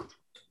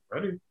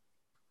 Ready.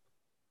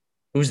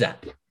 Who's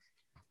that?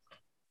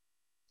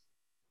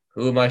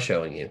 Who am I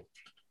showing you?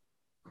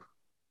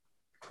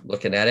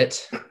 Looking at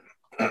it.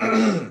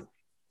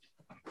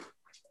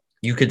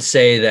 You could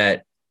say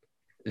that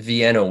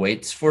Vienna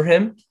waits for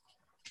him.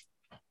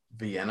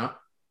 Vienna,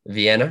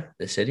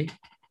 the city.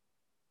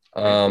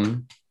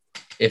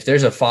 If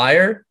there's a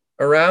fire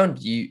around,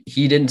 he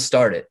didn't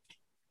start it.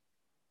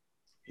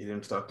 He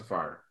didn't start the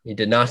fire. He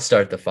did not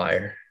start the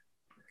fire.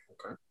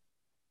 Okay.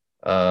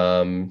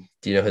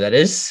 Do you know who that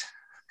is?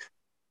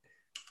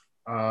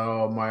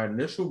 My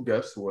initial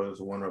guess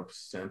was one of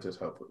Santa's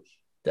helpers.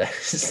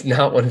 That's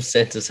not one of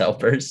Santa's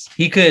helpers.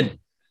 He could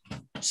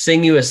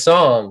sing you a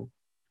song.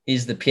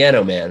 He's the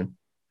piano man.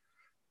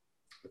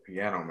 The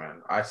piano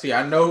man. I see.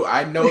 I know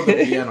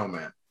the piano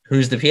man.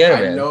 Who's the piano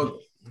man? I know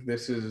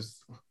this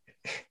is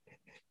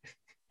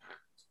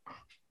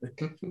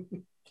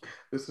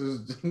this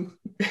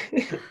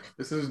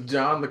is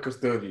John the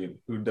custodian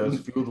who does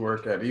field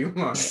work at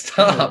Elon.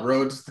 Stop. At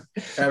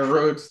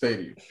Rhodes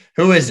Stadium.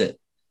 Who is it?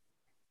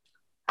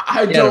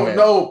 I don't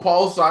know.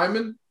 Paul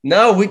Simon?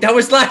 No, that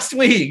was last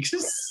week.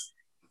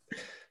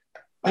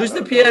 Who's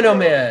the piano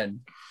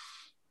man?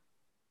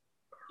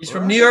 He's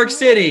from New York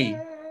City.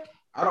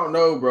 I don't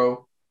know,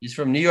 bro. He's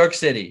from New York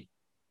City.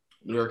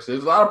 New York City.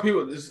 There's a lot of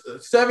people. There's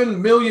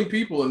 7 million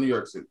people in New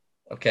York City.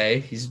 Okay,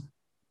 he's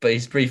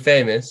pretty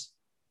famous.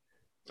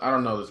 I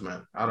don't know this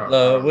man. I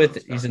don't.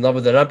 He's in love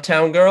with an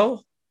uptown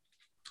girl.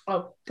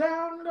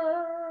 Uptown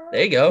girl.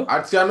 There you go.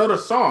 I know the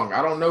song.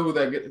 I don't know who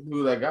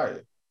that guy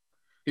is.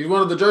 He's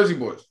one of the Jersey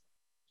Boys.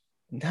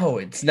 No,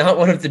 it's not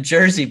one of the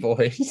Jersey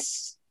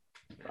Boys.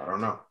 I don't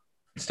know.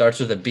 It starts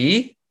with a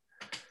B.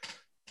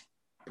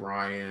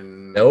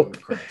 Brian. Nope.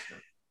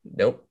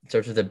 Nope. It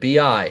starts with a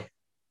B-I.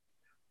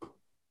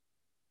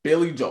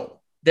 Billy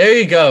Joel. There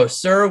you go.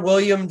 Sir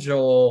William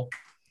Joel.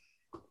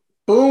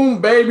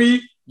 Boom,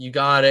 baby. You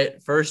got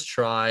it. First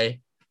try.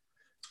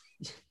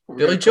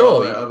 Billy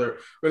Joel. We're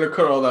going to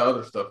cut all that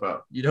other stuff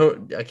out.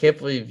 I can't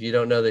believe you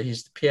don't know that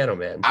he's the piano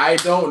man. I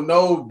don't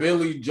know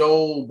Billy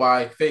Joel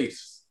by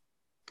face.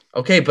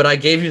 Okay, but I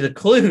gave you the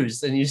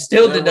clues and you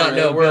still did not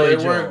know Billy Joel.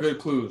 They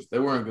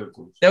weren't good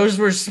clues. Those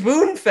were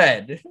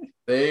spoon-fed.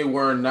 They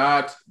were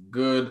not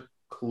good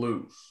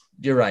clues.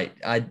 You're right.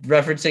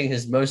 Referencing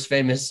his most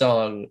famous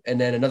song and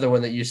then another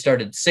one that you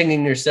started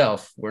singing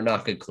yourself were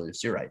not good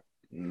clues. You're right.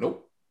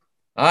 Nope.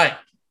 All right.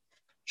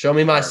 Show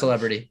me my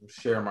celebrity.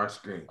 Share my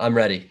screen. I'm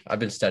ready. I've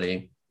been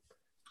studying.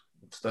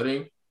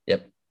 Studying?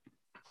 Yep.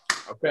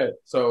 Okay.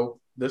 So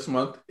this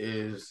month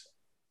is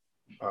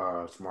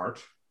it's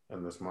March,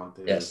 and this month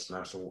is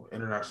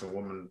International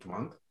Women's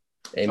Month.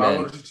 Amen. So I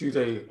wanted to choose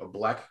a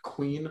black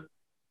queen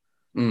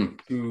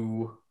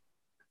to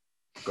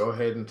go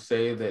ahead and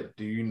say that,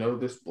 do you know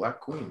this black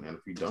queen? And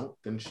if you don't,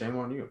 then shame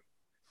on you.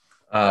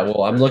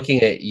 Well, I'm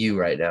looking at you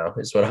right now,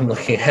 is what I'm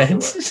looking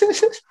at.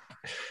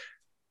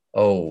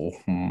 Oh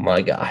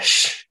my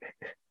gosh.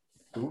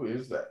 Who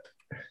is that?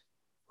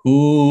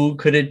 Who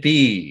could it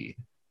be?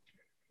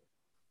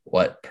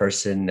 What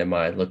person am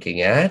I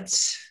looking at?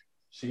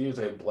 She is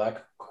a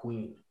black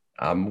queen.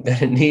 I'm going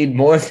to need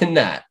more than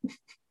that.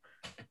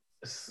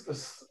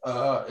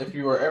 If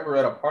you were ever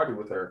at a party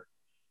with her,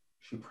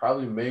 she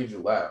probably made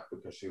you laugh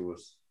because she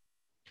was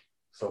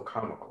so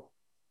comical.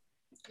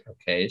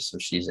 Okay, so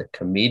she's a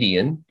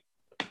comedian.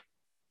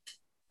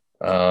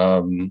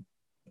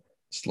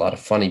 There's a lot of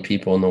funny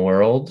people in the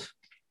world.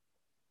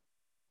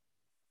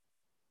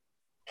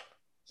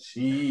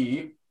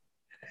 She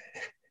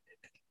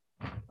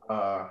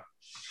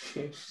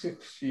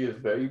is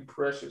very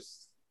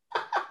precious.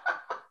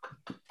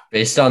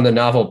 Based on the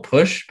novel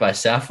Push by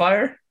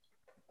Sapphire?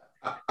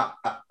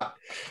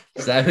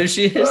 Is that who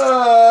she is?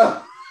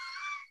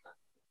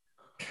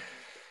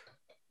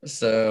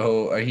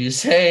 So are you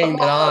saying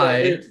that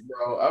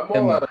I'm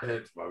all out of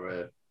hits, my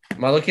man.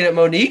 Am I looking at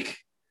Monique?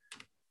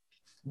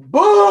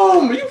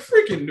 Boom! You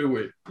freaking knew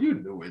it. You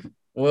knew it.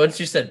 Once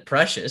you said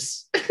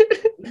Precious.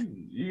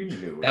 You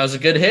knew it. That was a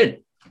good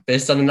hit.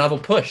 Based on the novel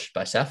Push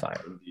by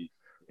Sapphire.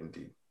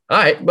 Indeed. All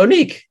right,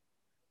 Monique.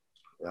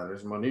 That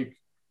is Monique.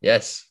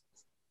 Yes.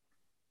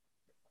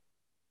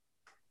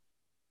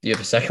 Do you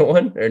have a second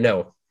one or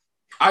no?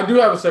 I do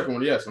have a second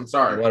one. Yes, I'm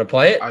sorry. You want to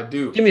play it? I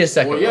do. Give me a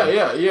second one.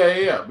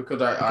 Yeah.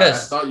 Because I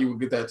thought you would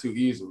get that too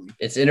easily.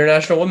 It's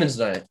International Women's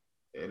Night.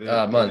 It is.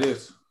 Month. It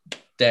is.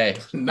 Day.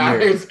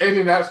 It's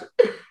international.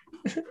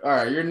 All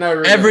right, you're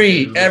never.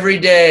 Every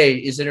day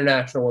is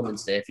International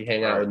Women's Day if you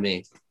hang out with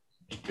me.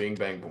 Bing,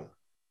 bang, boom.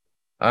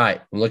 All right,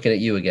 I'm looking at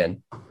you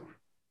again.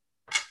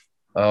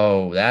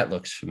 Oh, that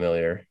looks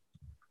familiar.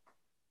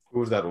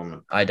 Who's that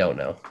woman? I don't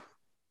know.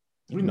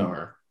 You know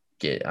her.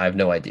 I have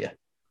no idea.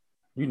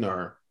 You know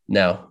her.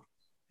 No.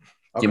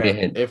 Okay. Give me a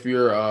hint.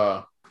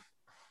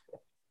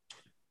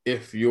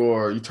 If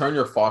you turn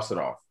your faucet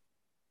off,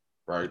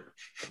 right,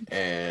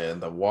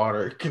 and the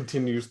water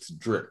continues to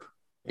drip.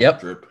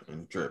 Yep. Drip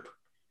and drip.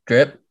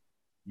 Drip.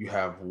 You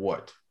have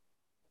what?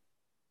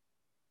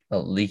 A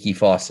leaky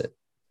faucet.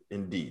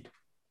 Indeed.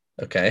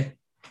 Okay.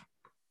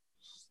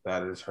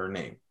 That is her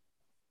name.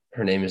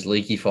 Her name is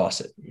Leaky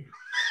Faucet.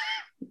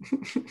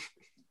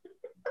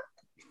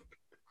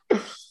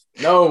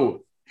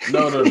 No.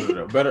 Better.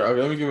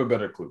 Okay, let me give a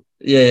better clue.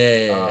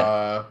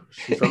 Yeah.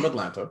 She's from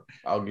Atlanta.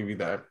 I'll give you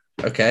that.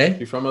 Okay.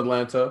 She's from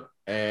Atlanta,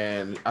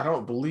 and I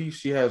don't believe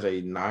she has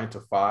a 9 to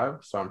 5.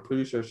 So I'm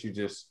pretty sure she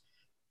just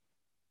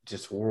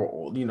she's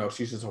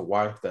just a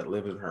wife that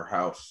lives in her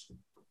house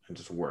and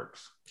just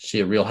works. She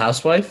a real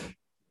housewife?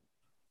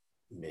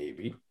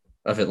 Maybe.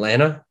 Of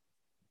Atlanta?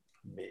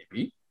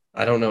 Maybe.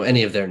 I don't know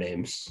any of their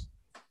names.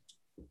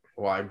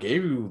 Well, I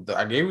gave you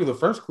the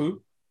first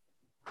clue.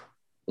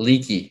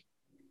 Leaky.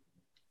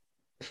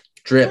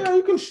 Drip. Yeah,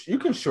 you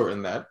can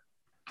shorten that.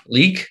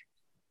 Leak.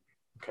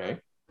 Okay.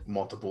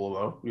 Multiple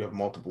though. You have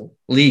multiple.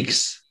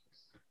 Leaks.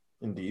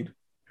 Indeed.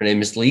 Her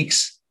name is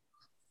Leaks.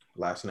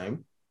 Last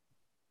name.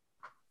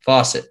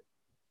 Fawcett.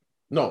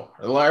 No,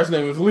 her last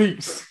name is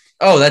Leaks.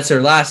 Oh, that's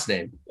her last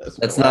name.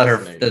 That's not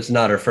her name. That's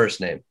not her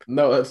first name.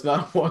 No, that's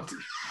not what.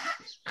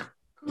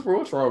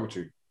 What's wrong with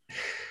you?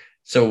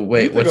 So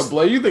wait,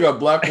 you think a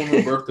black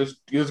woman birthed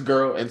this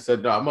girl and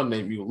said, "No, I'm gonna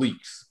name you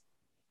Leaks."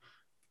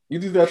 You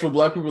think that's what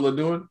black people are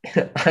doing?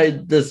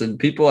 Listen.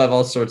 People have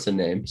all sorts of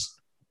names.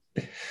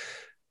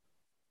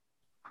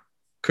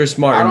 Chris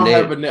Martin. I'm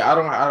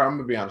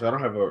gonna be honest. I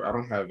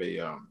don't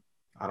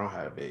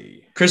have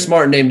a. Chris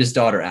Martin named his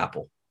daughter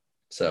Apple.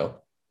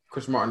 So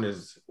Chris Martin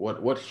is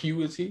what? What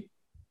hue is he?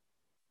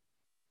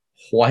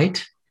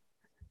 White.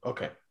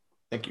 Okay,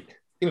 thank you.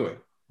 Anyway,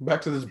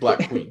 back to this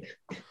black queen.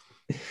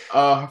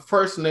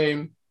 First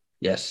name.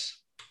 Yes.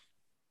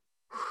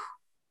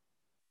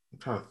 I'm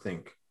trying to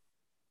think.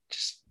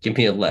 Just give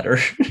me a letter.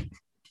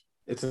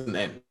 It's an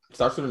N. It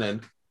starts with an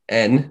N.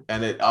 N.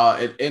 And it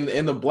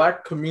in the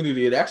black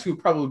community, it actually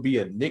would probably be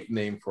a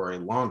nickname for a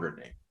longer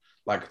name,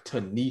 like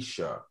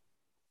Tanisha,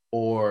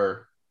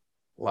 or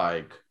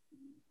like,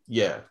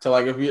 yeah. So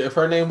like if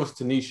her name was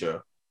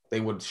Tanisha, they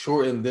would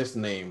shorten this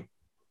name,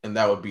 and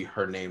that would be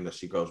her name that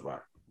she goes by.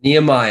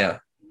 Nehemiah.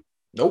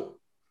 Nope.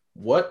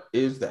 What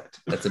is that?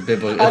 That's a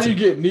biblical. How do you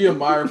get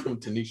Nehemiah from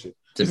Tanisha?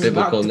 It's a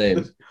biblical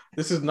name.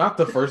 This is not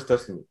the First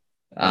Testament.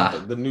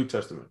 The New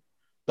Testament.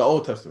 The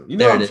Old Testament. You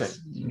know there what I'm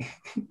saying?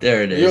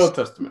 There it is. The Old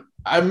Testament.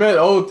 I meant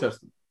Old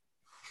Testament.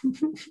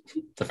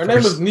 Her name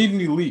is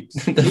Nene Leaks.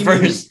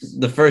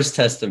 The First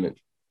Testament.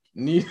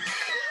 Her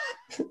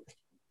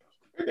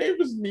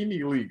name is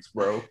Nene Leaks,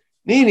 bro.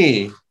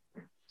 Nene.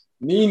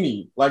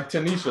 Like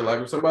Tanisha.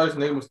 Like if somebody's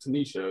name was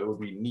Tanisha, it would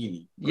be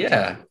Nene.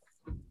 Yeah.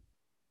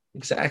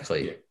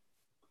 Exactly. Yeah.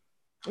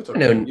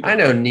 Okay. I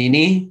know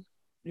Nene.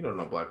 You don't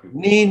know black people.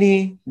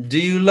 Nene, do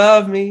you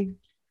love me?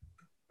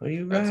 Are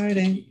you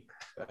riding? Kiki.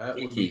 That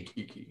would be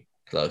Kiki.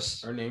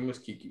 Close. Her name is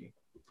Kiki.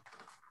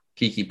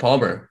 Kiki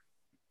Palmer.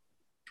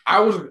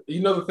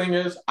 The thing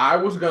is, I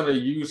was gonna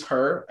use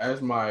her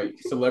as my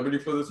celebrity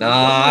for this.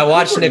 I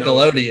watched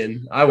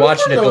Nickelodeon.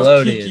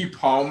 Kiki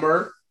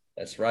Palmer.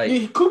 That's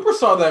right. Cooper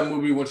saw that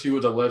movie when she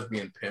was a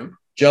lesbian pimp.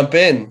 Jump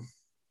in.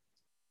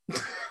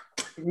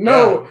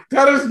 No,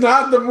 That is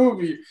not the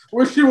movie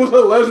where she was a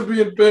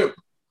lesbian pimp.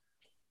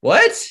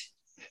 What?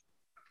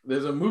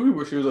 There's a movie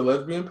where she was a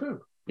lesbian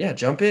pimp. Yeah,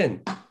 jump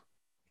in.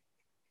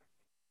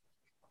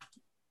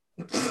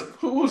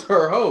 Who was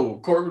her hoe?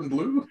 Corbin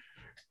Bleu?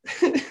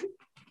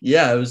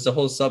 Yeah, it was the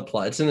whole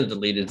subplot. It's in the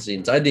deleted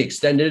scenes. I had the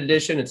extended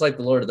edition. It's like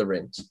the Lord of the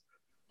Rings.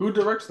 Who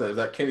directs that? Is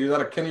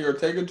that a Kenny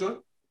Ortega joint?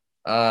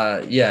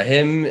 Yeah,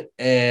 him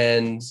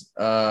and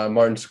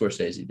Martin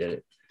Scorsese did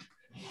it.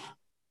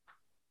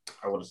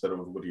 I would have said it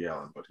was Woody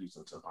Allen, but he's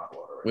in some hot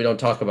water. Right? We don't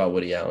talk about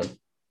Woody Allen.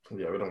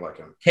 Yeah, we don't like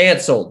him.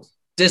 Canceled.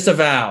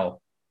 Disavow.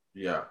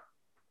 Yeah.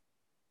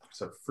 He's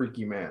a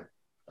freaky man.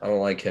 I don't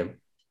like him.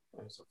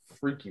 He's a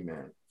freaky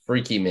man.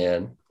 Freaky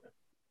man.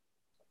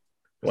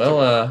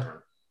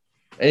 Well,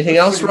 anything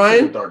else,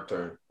 Ryan? Dark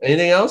turn.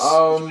 Anything else?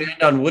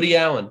 On Woody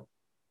Allen.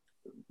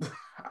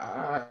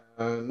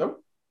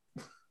 Nope.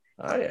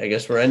 All right, I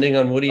guess we're ending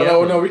on Woody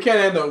Allen. No, we can't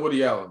end on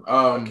Woody Allen.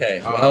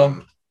 Okay,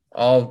 well,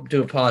 I'll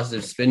do a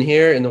positive spin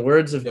here. In the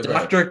words of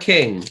Dr.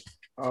 King.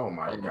 Oh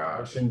my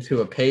gosh!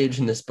 Into a page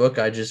in this book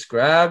I just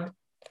grabbed.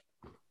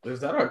 Is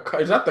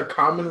that the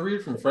common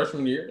read from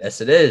freshman year?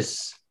 Yes, it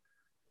is.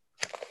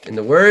 In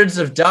the words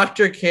of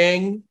Dr.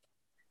 King,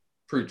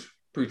 preach,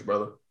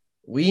 brother.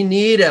 We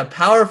need a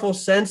powerful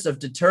sense of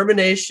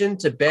determination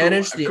to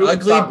banish the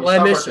ugly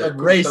blemish of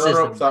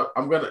racism. Stop.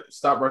 I'm gonna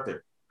stop right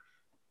there.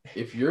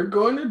 If you're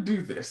going to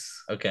do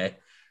this, okay,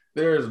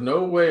 there is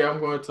no way I'm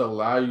going to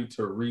allow you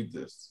to read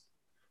this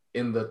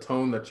in the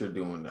tone that you're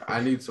doing it. I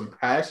need some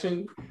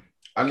passion.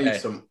 I need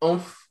some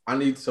oomph. I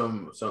need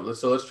some. So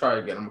let's try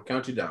again. I'm gonna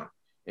count you down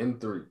in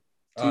 3,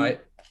 2,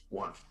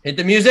 1. Hit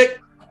the music.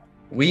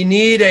 We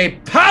need a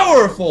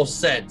powerful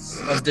sense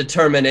of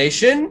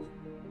determination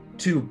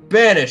to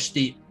banish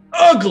the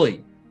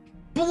ugly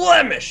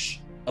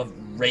blemish of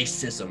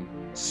racism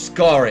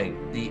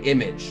scarring the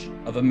image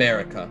of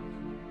America.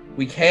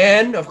 We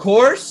can, of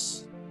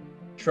course,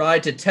 try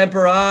to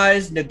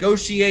temporize,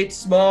 negotiate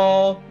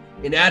small,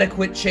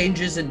 inadequate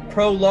changes, and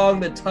prolong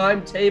the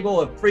timetable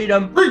of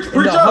freedom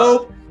in the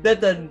hope that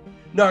the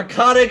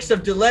narcotics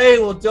of delay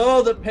will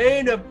dull the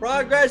pain of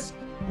progress.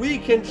 We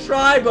can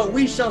try, but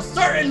we shall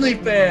certainly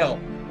fail.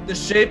 The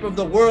shape of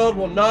the world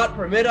will not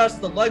permit us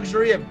the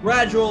luxury of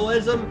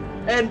gradualism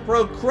and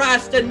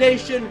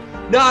procrastination.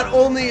 Not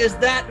only is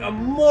that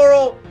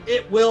immoral,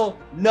 it will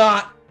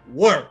not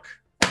work.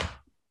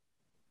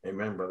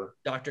 Amen, brother.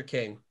 Dr.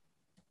 King.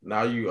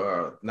 Now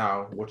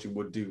what you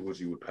would do was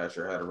you would pass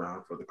your hat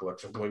around for the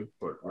collection plate.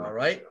 But all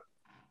right.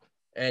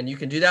 And you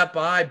can do that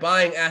by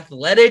buying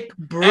Athletic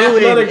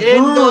Brewing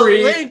in the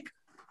link.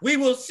 We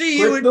will see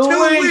you in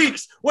 2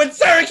 weeks when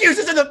Syracuse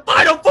is in the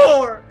Final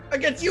Four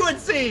against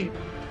UNC.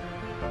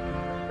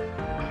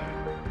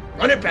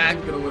 Run it back.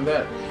 Who's going to win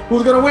that?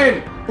 Who's going to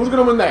win? Who's going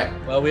to win that?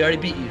 Well, we already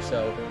beat you,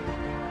 so.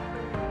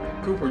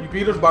 Cooper, you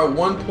beat us by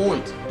 1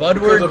 point.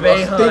 Budward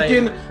Boeheim. A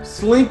stinking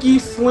slinky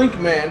slink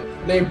man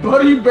named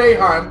Buddy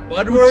Boeheim.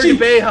 Budward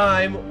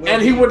Boeheim.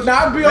 And he would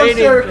not be on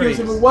Syracuse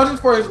if it wasn't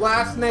for his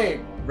last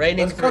name.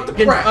 Let's cut the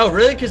crap. Oh,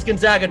 really? Because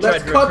Gonzaga tried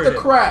to recruit him. Let's cut the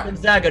crap.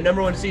 Gonzaga,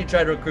 #1 seed,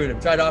 tried to recruit him.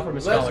 Tried to offer him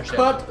a scholarship.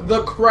 Let's cut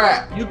the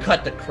crap. You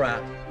cut the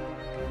crap.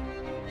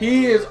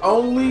 He is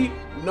only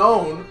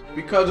known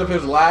because of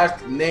his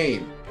last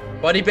name.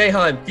 Buddy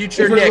Boeheim,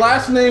 future Nick. If his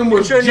last name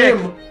was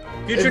Jim.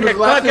 Future Nick,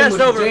 podcast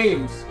over.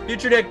 James.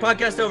 Future Nick,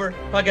 podcast over.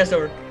 Podcast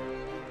over.